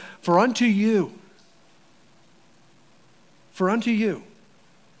says, for unto you.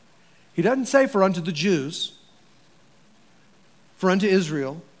 He doesn't say for unto the Jews, for unto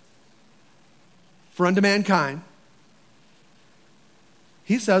Israel, for unto mankind.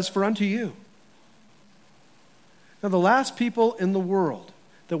 He says for unto you. Now, the last people in the world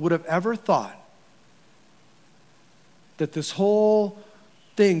that would have ever thought that this whole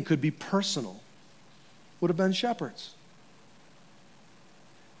thing could be personal would have been shepherds.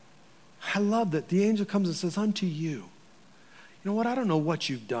 I love that the angel comes and says, unto you. You know what? I don't know what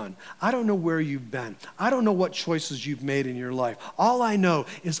you've done. I don't know where you've been. I don't know what choices you've made in your life. All I know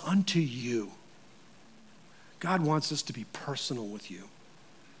is unto you. God wants us to be personal with you.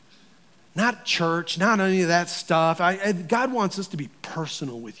 Not church, not any of that stuff. God wants us to be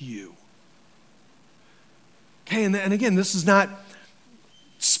personal with you. Okay, and again, this is not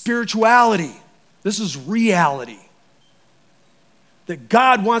spirituality. This is reality. That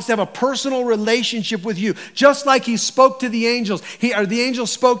God wants to have a personal relationship with you. Just like he spoke to the angels. The angel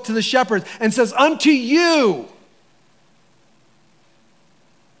spoke to the shepherds and says, unto you.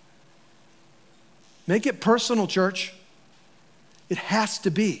 Make it personal, church. It has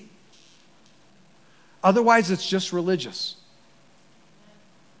to be. Otherwise, it's just religious.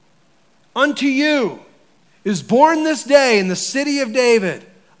 Unto you is born this day in the city of David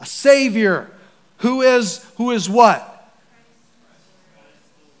a Savior who is what?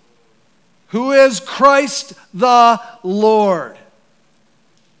 Who is Christ the Lord.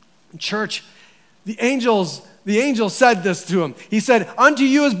 Church, the angel said this to him. He said, unto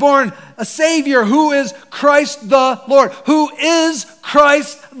you is born a Savior who is Christ the Lord. Who is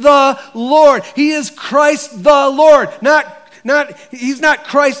Christ the Lord? He is Christ the Lord. He's not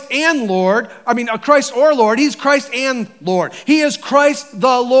Christ and Lord. Christ or Lord. He's Christ and Lord. He is Christ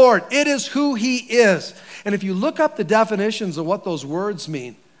the Lord. It is who he is. And if you look up the definitions of what those words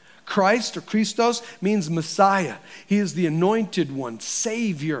mean, Christ or Christos means Messiah. He is the anointed one,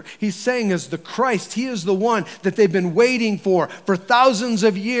 Savior. He's saying as the Christ, he is the one that they've been waiting for thousands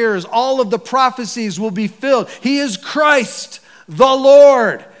of years. All of the prophecies will be filled. He is Christ, the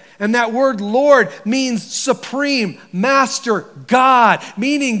Lord. And that word Lord means supreme, master, God,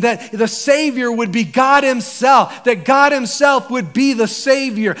 meaning that the Savior would be God himself, that God himself would be the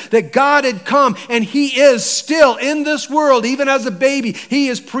Savior, that God had come and he is still in this world, even as a baby. He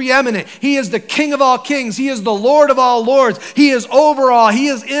is preeminent. He is the King of all kings. He is the Lord of all lords. He is over all. He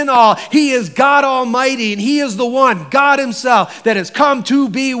is in all. He is God Almighty, and he is the one, God himself, that has come to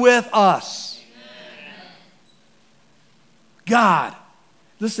be with us. God.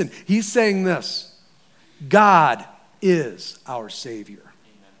 Listen, he's saying this. God is our Savior.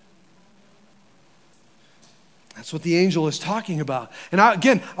 That's what the angel is talking about. And I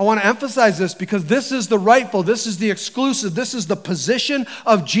want to emphasize this because this is the rightful, this is the exclusive, this is the position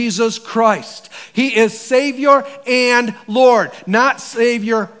of Jesus Christ. He is Savior and Lord, not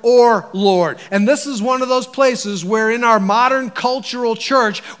Savior or Lord. And this is one of those places where in our modern cultural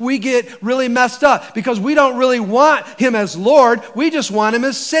church, we get really messed up because we don't really want him as Lord. We just want him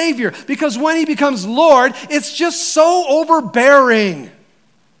as Savior. Because when he becomes Lord, it's just so overbearing.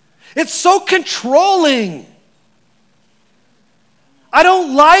 It's so controlling. I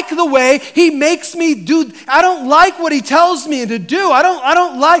don't like the way he makes me do. I don't like what he tells me to do.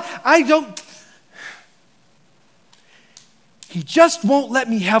 He just won't let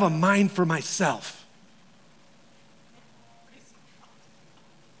me have a mind for myself.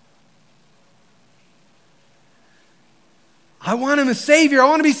 I want him as Savior. I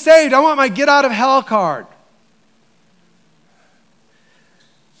want to be saved. I want my get out of hell card.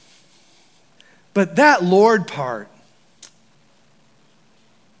 But that Lord part,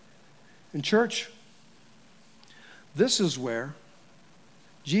 in church, this is where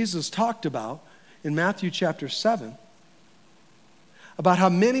Jesus talked about in Matthew chapter 7 about how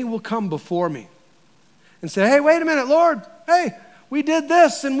many will come before me and say, hey, wait a minute, Lord. Hey, we did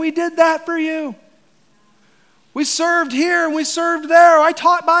this and we did that for you. We served here and we served there. I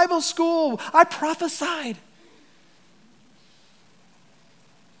taught Bible school. I prophesied.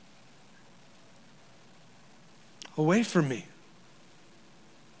 Away from me,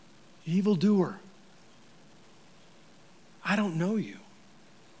 evildoer. I don't know you.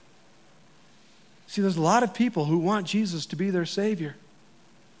 See, there's a lot of people who want Jesus to be their Savior,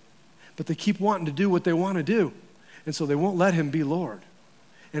 but they keep wanting to do what they want to do, and so they won't let him be Lord.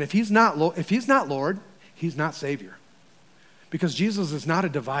 And if he's not Lord, he's not Savior, because Jesus is not a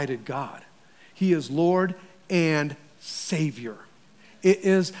divided God. He is Lord and Savior.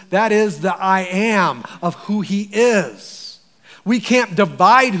 That is the I am of who he is. We can't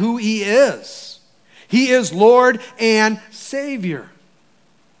divide who he is. He is Lord and Savior.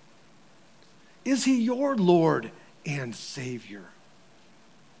 Is he your Lord and Savior?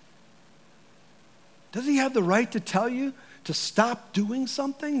 Does he have the right to tell you to stop doing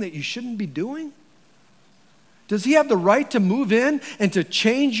something that you shouldn't be doing? Does he have the right to move in and to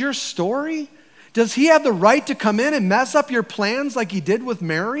change your story? Does he have the right to come in and mess up your plans like he did with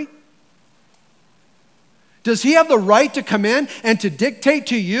Mary? Does he have the right to come in and to dictate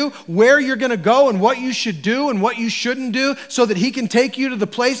to you where you're going to go and what you should do and what you shouldn't do so that he can take you to the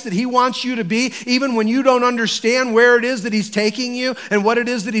place that he wants you to be, even when you don't understand where it is that he's taking you and what it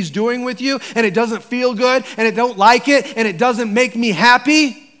is that he's doing with you, and it doesn't feel good and it don't like it and it doesn't make me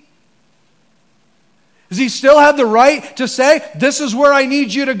happy? Does he still have the right to say, this is where I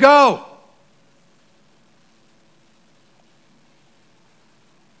need you to go?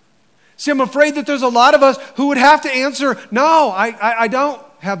 See, I'm afraid that there's a lot of us who would have to answer, no, I don't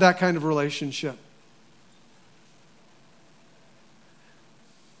have that kind of relationship.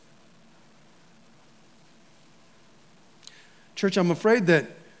 Church, I'm afraid that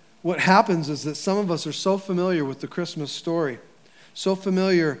what happens is that some of us are so familiar with the Christmas story, so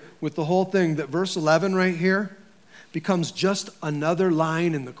familiar with the whole thing, that verse 11 right here becomes just another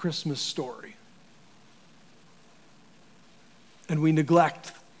line in the Christmas story. And we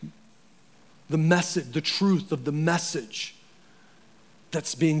neglect the message, the truth of the message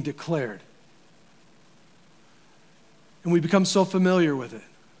that's being declared. And we become so familiar with it.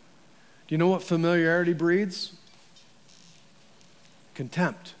 Do you know what familiarity breeds?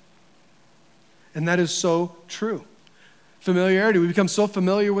 Contempt. And that is so true. Familiarity, we become so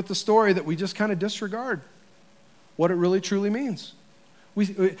familiar with the story that we just kind of disregard what it really truly means.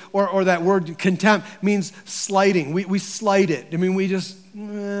 Or that word contempt means slighting. We slight it. I mean, we just...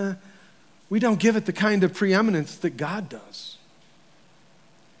 we don't give it the kind of preeminence that God does.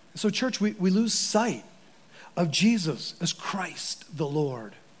 So church, we lose sight of Jesus as Christ the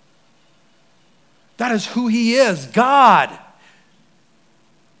Lord. That is who he is, God.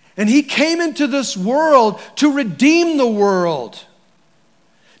 And he came into this world to redeem the world,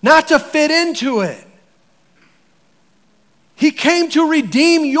 not to fit into it. He came to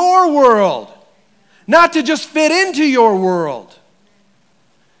redeem your world, not to just fit into your world.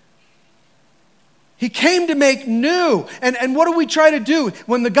 He came to make new. And what do we try to do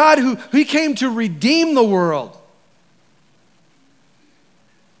when the God he came to redeem the world?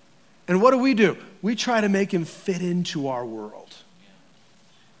 And what do? We try to make him fit into our world.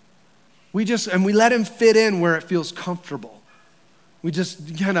 We let him fit in where it feels comfortable. We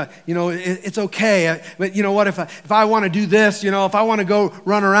just kind of, it's okay. But you know what, if I want to do this, if I want to go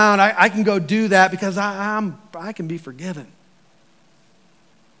run around, I can go do that because I can be forgiven.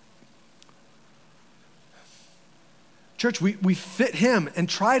 Church, we fit him and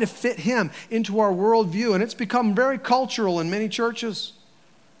try to fit him into our worldview, and it's become very cultural in many churches.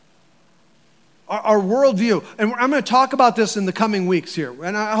 Our worldview, and I'm going to talk about this in the coming weeks here,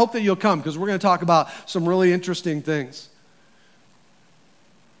 and I hope that you'll come because we're going to talk about some really interesting things.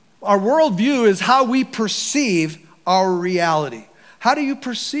 Our worldview is how we perceive our reality. How do you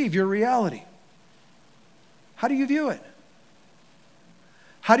perceive your reality? How do you view it?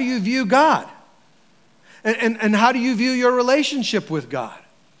 How do you view God? And how do you view your relationship with God?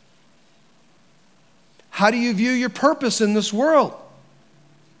 How do you view your purpose in this world?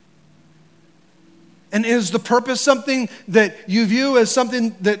 And is the purpose something that you view as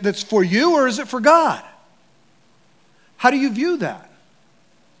something that's for you, or is it for God? How do you view that?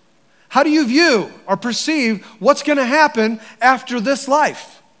 How do you view or perceive what's going to happen after this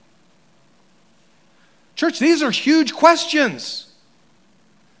life? Church, these are huge questions.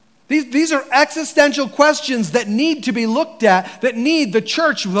 These are existential questions that need to be looked at, that need the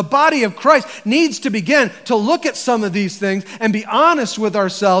church, the body of Christ, needs to begin to look at some of these things and be honest with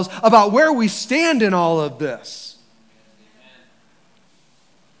ourselves about where we stand in all of this.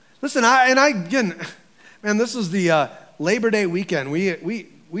 Listen, again, man, this is the Labor Day weekend.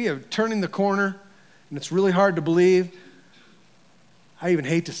 We are turning the corner, and it's really hard to believe. I even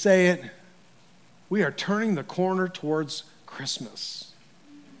hate to say it. We are turning the corner towards Christmas.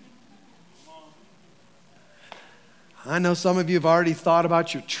 I know some of you have already thought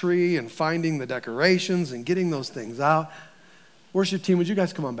about your tree and finding the decorations and getting those things out. Worship team, would you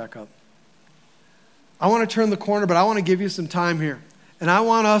guys come on back up? I want to turn the corner, but I want to give you some time here. And I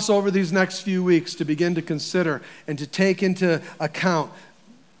want us over these next few weeks to begin to consider and to take into account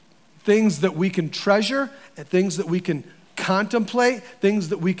things that we can treasure and things that we can contemplate, things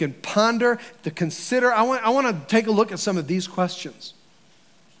that we can ponder, to consider. I want to take a look at some of these questions.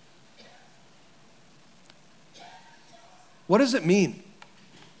 What does it mean?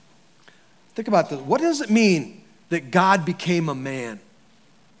 Think about this. What does it mean that God became a man?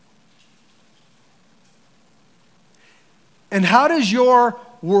 And how does your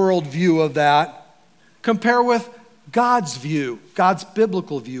worldview of that compare with God's view, God's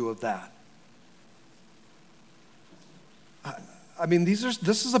biblical view of that? I mean, this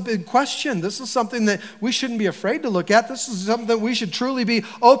is a big question. This is something that we shouldn't be afraid to look at. This is something that we should truly be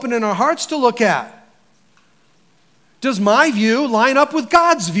open in our hearts to look at. Does my view line up with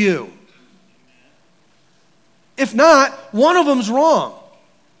God's view? If not, one of them's wrong.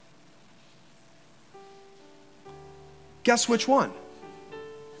 Guess which one?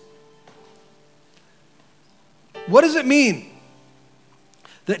 What does it mean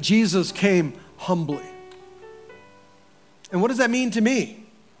that Jesus came humbly? And what does that mean to me?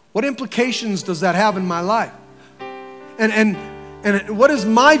 What implications does that have in my life? And what is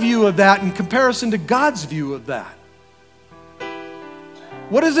my view of that in comparison to God's view of that?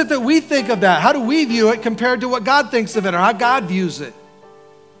 What is it that we think of that? How do we view it compared to what God thinks of it or how God views it?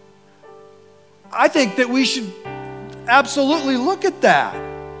 I think that we should absolutely look at that.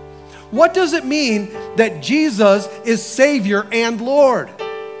 What does it mean that Jesus is Savior and Lord?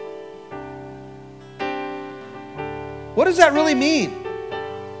 What does that really mean?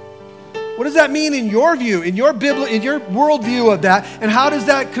 What does that mean in your view, in your worldview of that, and how does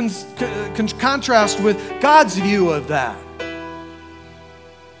that contrast with God's view of that?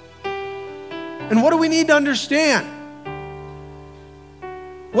 And what do we need to understand?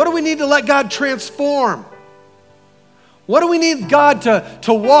 What do we need to let God transform? What do we need God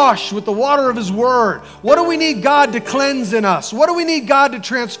to wash with the water of His Word? What do we need God to cleanse in us? What do we need God to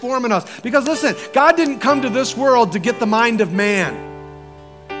transform in us? Because listen, God didn't come to this world to get the mind of man.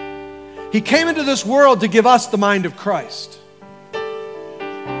 He came into this world to give us the mind of Christ.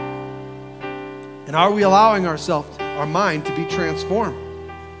 And are we allowing our mind to be transformed?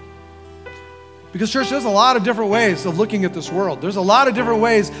 Because church, there's a lot of different ways of looking at this world. There's a lot of different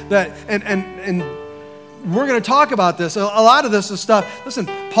ways that, and we're going to talk about this. A lot of this is stuff. Listen,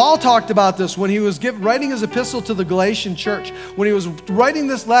 Paul talked about this when he was writing his epistle to the Galatian church. When he was writing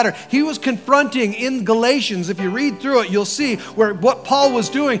this letter, he was confronting in Galatians. If you read through it, you'll see where what Paul was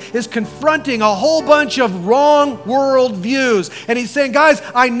doing is confronting a whole bunch of wrong world views. And he's saying, guys,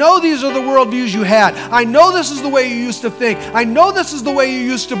 I know these are the world views you had. I know this is the way you used to think. I know this is the way you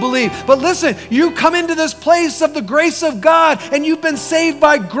used to believe. But listen, you come into this place of the grace of God and you've been saved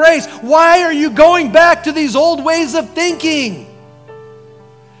by grace. Why are you going back to these old ways of thinking?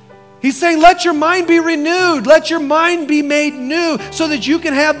 He's saying, let your mind be renewed. Let your mind be made new so that you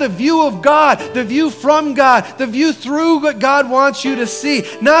can have the view of God, the view from God, the view through what God wants you to see,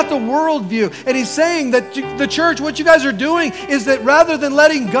 not the world view. And he's saying that the church, what you guys are doing is that rather than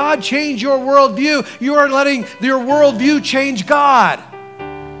letting God change your worldview, you are letting your worldview change God.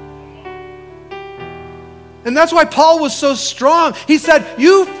 And that's why Paul was so strong. He said,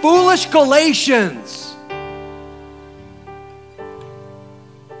 you foolish Galatians.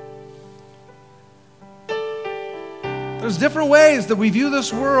 There's different ways that we view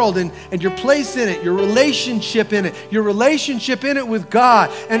this world and your place in it, your relationship in it with God,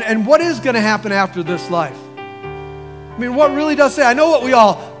 and what is going to happen after this life. I mean, what really does say? I know what we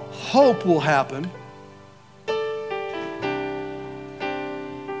all hope will happen.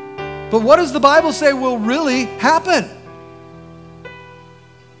 But what does the Bible say will really happen?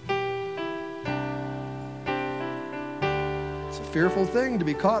 fearful thing to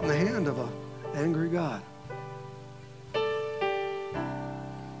be caught in the hand of an angry God.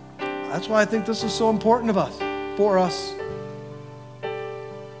 That's why I think this is so important for us.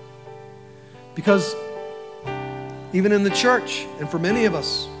 Because even in the church, and for many of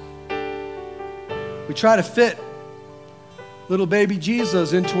us, we try to fit little baby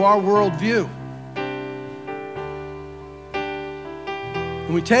Jesus into our worldview.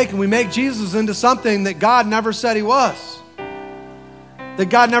 And we take and we make Jesus into something that God never said he was, that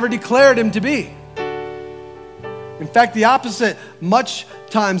God never declared him to be. In fact, the opposite, much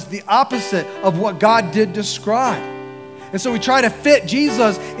times the opposite of what God did describe. And so we try to fit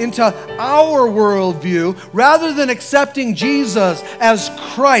Jesus into our worldview rather than accepting Jesus as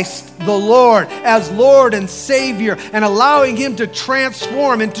Christ the Lord, as Lord and Savior, and allowing him to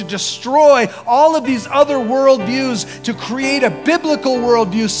transform and to destroy all of these other worldviews to create a biblical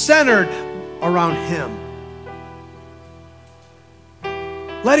worldview centered around him.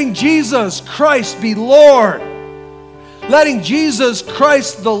 Letting Jesus Christ be Lord. Letting Jesus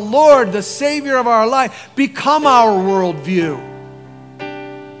Christ, the Lord, the Savior of our life, become our worldview.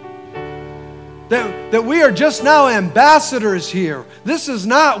 That we are just now ambassadors here. This isn't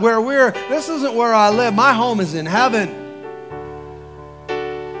where I live. My home is in heaven.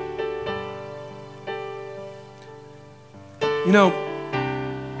 You know,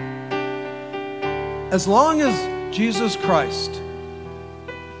 as long as Jesus Christ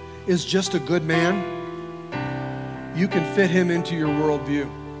is just a good man, you can fit him into your worldview.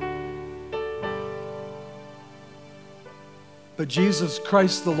 But Jesus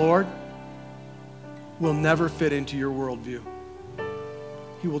Christ the Lord will never fit into your worldview.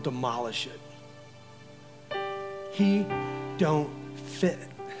 He will demolish it. He don't fit.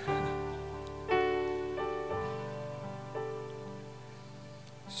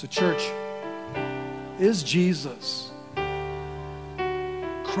 So church, is Jesus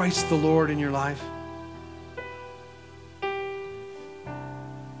Christ the Lord in your life?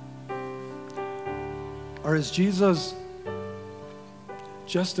 Or is Jesus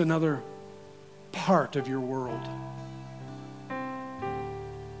just another part of your world?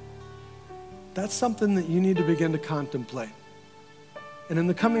 That's something that you need to begin to contemplate. And in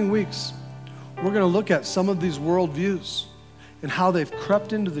the coming weeks, we're going to look at some of these worldviews and how they've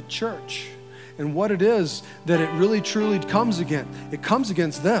crept into the church and what it is that it really truly comes against. It comes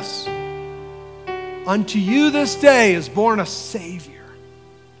against this. Unto you this day is born a Savior,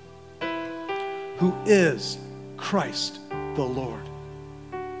 who is Christ the Lord.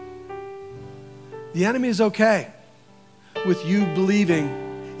 The enemy is okay with you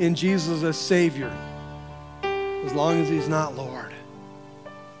believing in Jesus as Savior, as long as he's not Lord.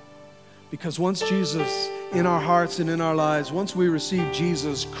 Because once Jesus in our hearts and in our lives, once we receive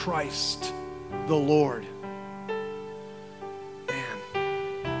Jesus Christ the Lord,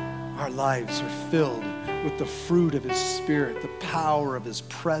 man, our lives are filled with the fruit of his Spirit, the power of his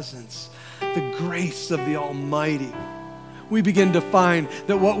presence, the grace of the Almighty. We begin to find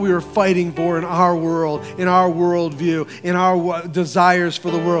that what we were fighting for in our world, in our worldview, in our desires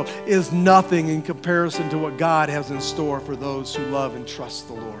for the world is nothing in comparison to what God has in store for those who love and trust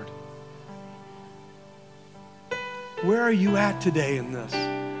the Lord. Where are you at today in this?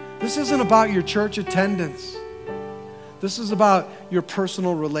 This isn't about your church attendance. This is about your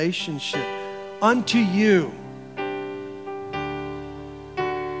personal relationship. Unto you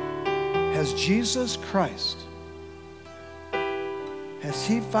has Jesus Christ, has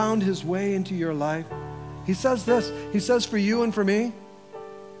he found his way into your life? He says this, he says for you and for me,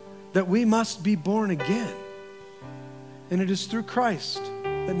 that we must be born again. And it is through Christ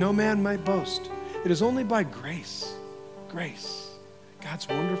that no man might boast. It is only by grace, God's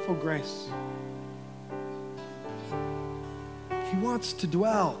wonderful grace. He wants to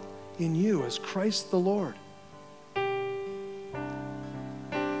dwell in you as Christ the Lord.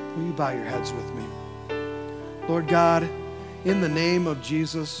 Will you bow your heads with me? Lord God, in the name of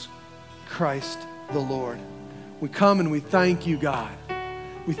Jesus Christ the Lord, we come and we thank you, God.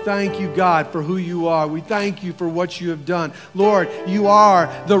 We thank you, God, for who you are. We thank you for what you have done. Lord, you are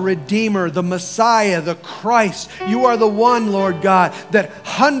the Redeemer, the Messiah, the Christ. You are the one, Lord God, that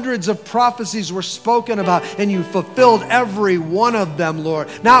hundreds of prophecies were spoken about, and you fulfilled every one of them, Lord.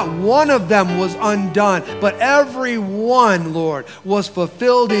 Not one of them was undone, but every one, Lord, was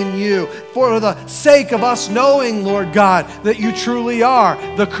fulfilled in you for the sake of us knowing, Lord God, that you truly are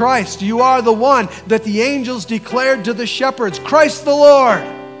the Christ. You are the one that the angels declared to the shepherds, Christ the Lord.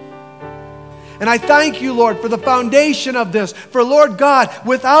 And I thank you, Lord, for the foundation of this. For, Lord God,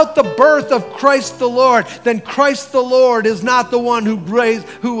 without the birth of Christ the Lord, then Christ the Lord is not the one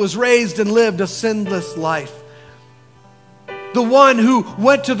who was raised and lived a sinless life. the one who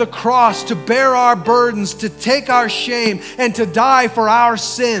went to the cross to bear our burdens, to take our shame, and to die for our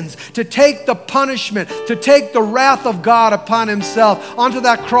sins, to take the punishment, to take the wrath of God upon himself onto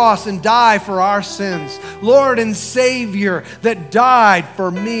that cross and die for our sins. Lord and Savior that died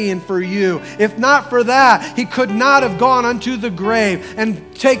for me and for you. If not for that, he could not have gone unto the grave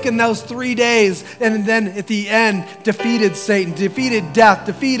and taken those 3 days and then at the end defeated Satan, defeated death,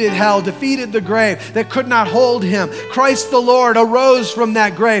 defeated hell, defeated the grave that could not hold him. Christ the Lord arose from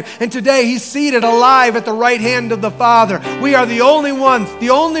that grave, and today he's seated alive at the right hand of the Father. We are the only ones, the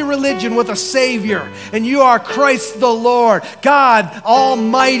only religion with a Savior, and you are Christ the Lord, God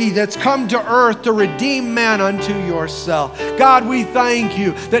Almighty that's come to earth to redeem man unto yourself. God, we thank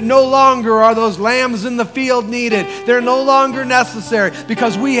you that no longer are those lambs in the field needed. They're no longer necessary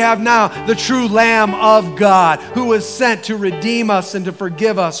because we have now the true Lamb of God who was sent to redeem us and to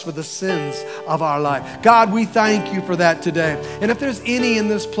forgive us for the sins of our life. God, we thank you for that today. And if there's any in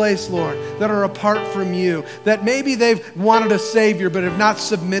this place, Lord, that are apart from you, that maybe they've wanted a Savior but have not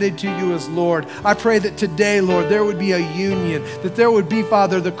submitted to you as Lord, I pray that today, Lord, there would be a union, that there would be,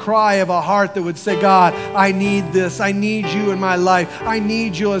 Father, the cry of a heart that would say, God, I need this. I need you in my life. I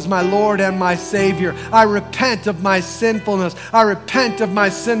need you as my Lord and my Savior. I repent of my sinfulness. I repent of my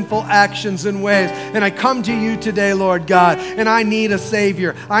sinful actions and ways. And I come to you today, Lord God, and I need a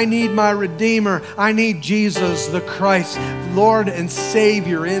Savior. I need my Redeemer. I need Jesus the Christ, Lord and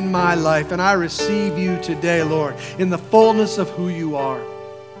Savior in my life. And I receive you today, Lord, in the fullness of who you are.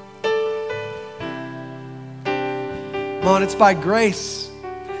 Come on, it's by grace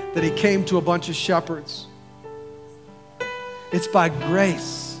that he came to a bunch of shepherds. It's by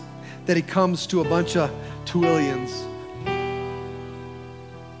grace that he comes to a bunch of Twillians.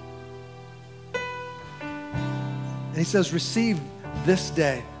 And he says, receive this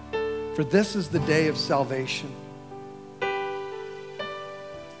day, for this is the day of salvation.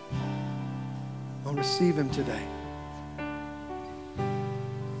 I'll receive him today.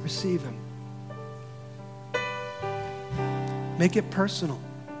 Receive him. Make it personal.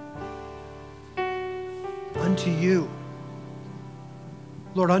 Unto you.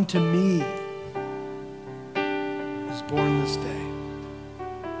 Lord, unto me is born this day.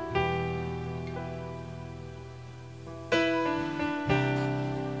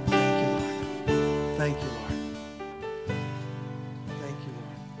 Thank you, Lord. Thank you,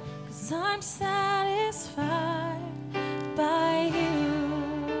 Lord. 'Cause I'm satisfied by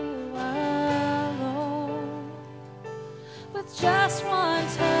you alone, with just one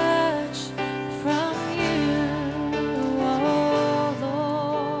touch from you, oh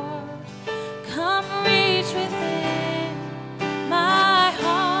Lord. Come reach within my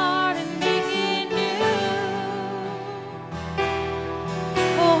heart and make it new.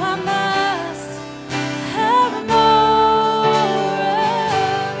 Oh, I must have more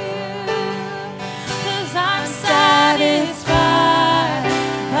of you, 'cause I'm satisfied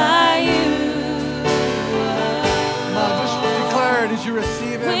by you Come on, just declare it as you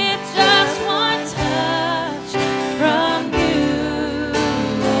receive him. with just one touch from you,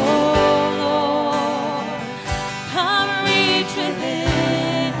 oh Lord. Come reach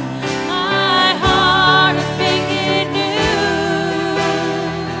within my heart and make it new.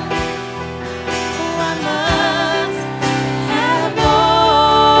 Oh, I must have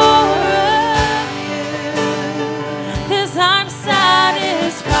more of you, 'cause I'm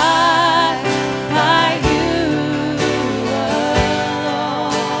satisfied by you alone.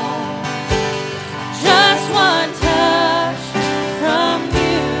 Just one touch from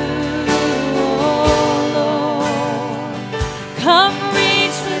you, oh Lord. Come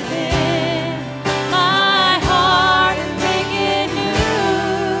reach within my heart and make it new.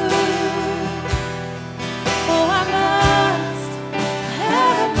 Oh, I must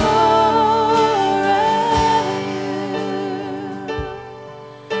have more of you.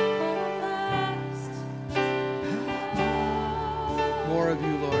 Oh, I must More of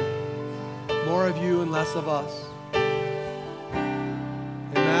you, Lord. More of you and less of us.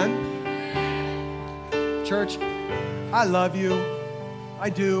 Amen? Church, I love you. I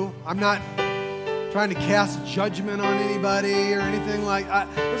do. I'm not trying to cast judgment on anybody or anything like that.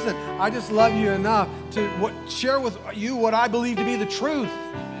 Listen, I just love you enough to share with you what I believe to be the truth.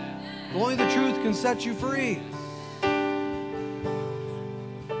 Only the truth can set you free.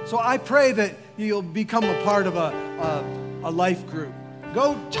 So I pray that you'll become a part of a life group.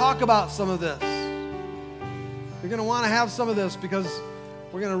 Go talk about some of this. You're going to want to have some of this because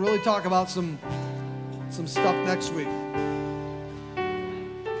we're going to really talk about some stuff next week.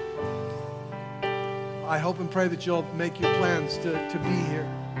 I hope and pray that you'll make your plans to be here.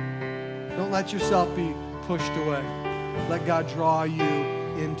 Don't let yourself be pushed away. Let God draw you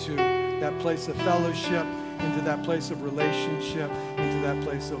into that place of fellowship, into that place of relationship, into that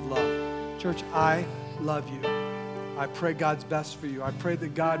place of love. Church, I love you. I pray God's best for you. I pray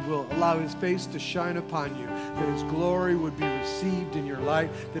that God will allow his face to shine upon you, that his glory would be received in your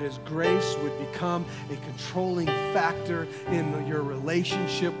life, that his grace would become a controlling factor in your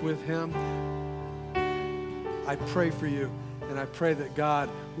relationship with him. I pray for you, and I pray that God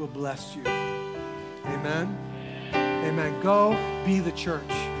will bless you. Amen? Amen. Go be the church.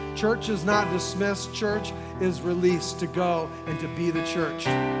 Church is not dismissed. Church is released to go and to be the church.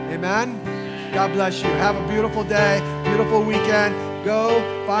 Amen? God bless you. Have a beautiful day, beautiful weekend. Go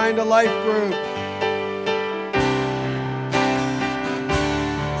find a life group.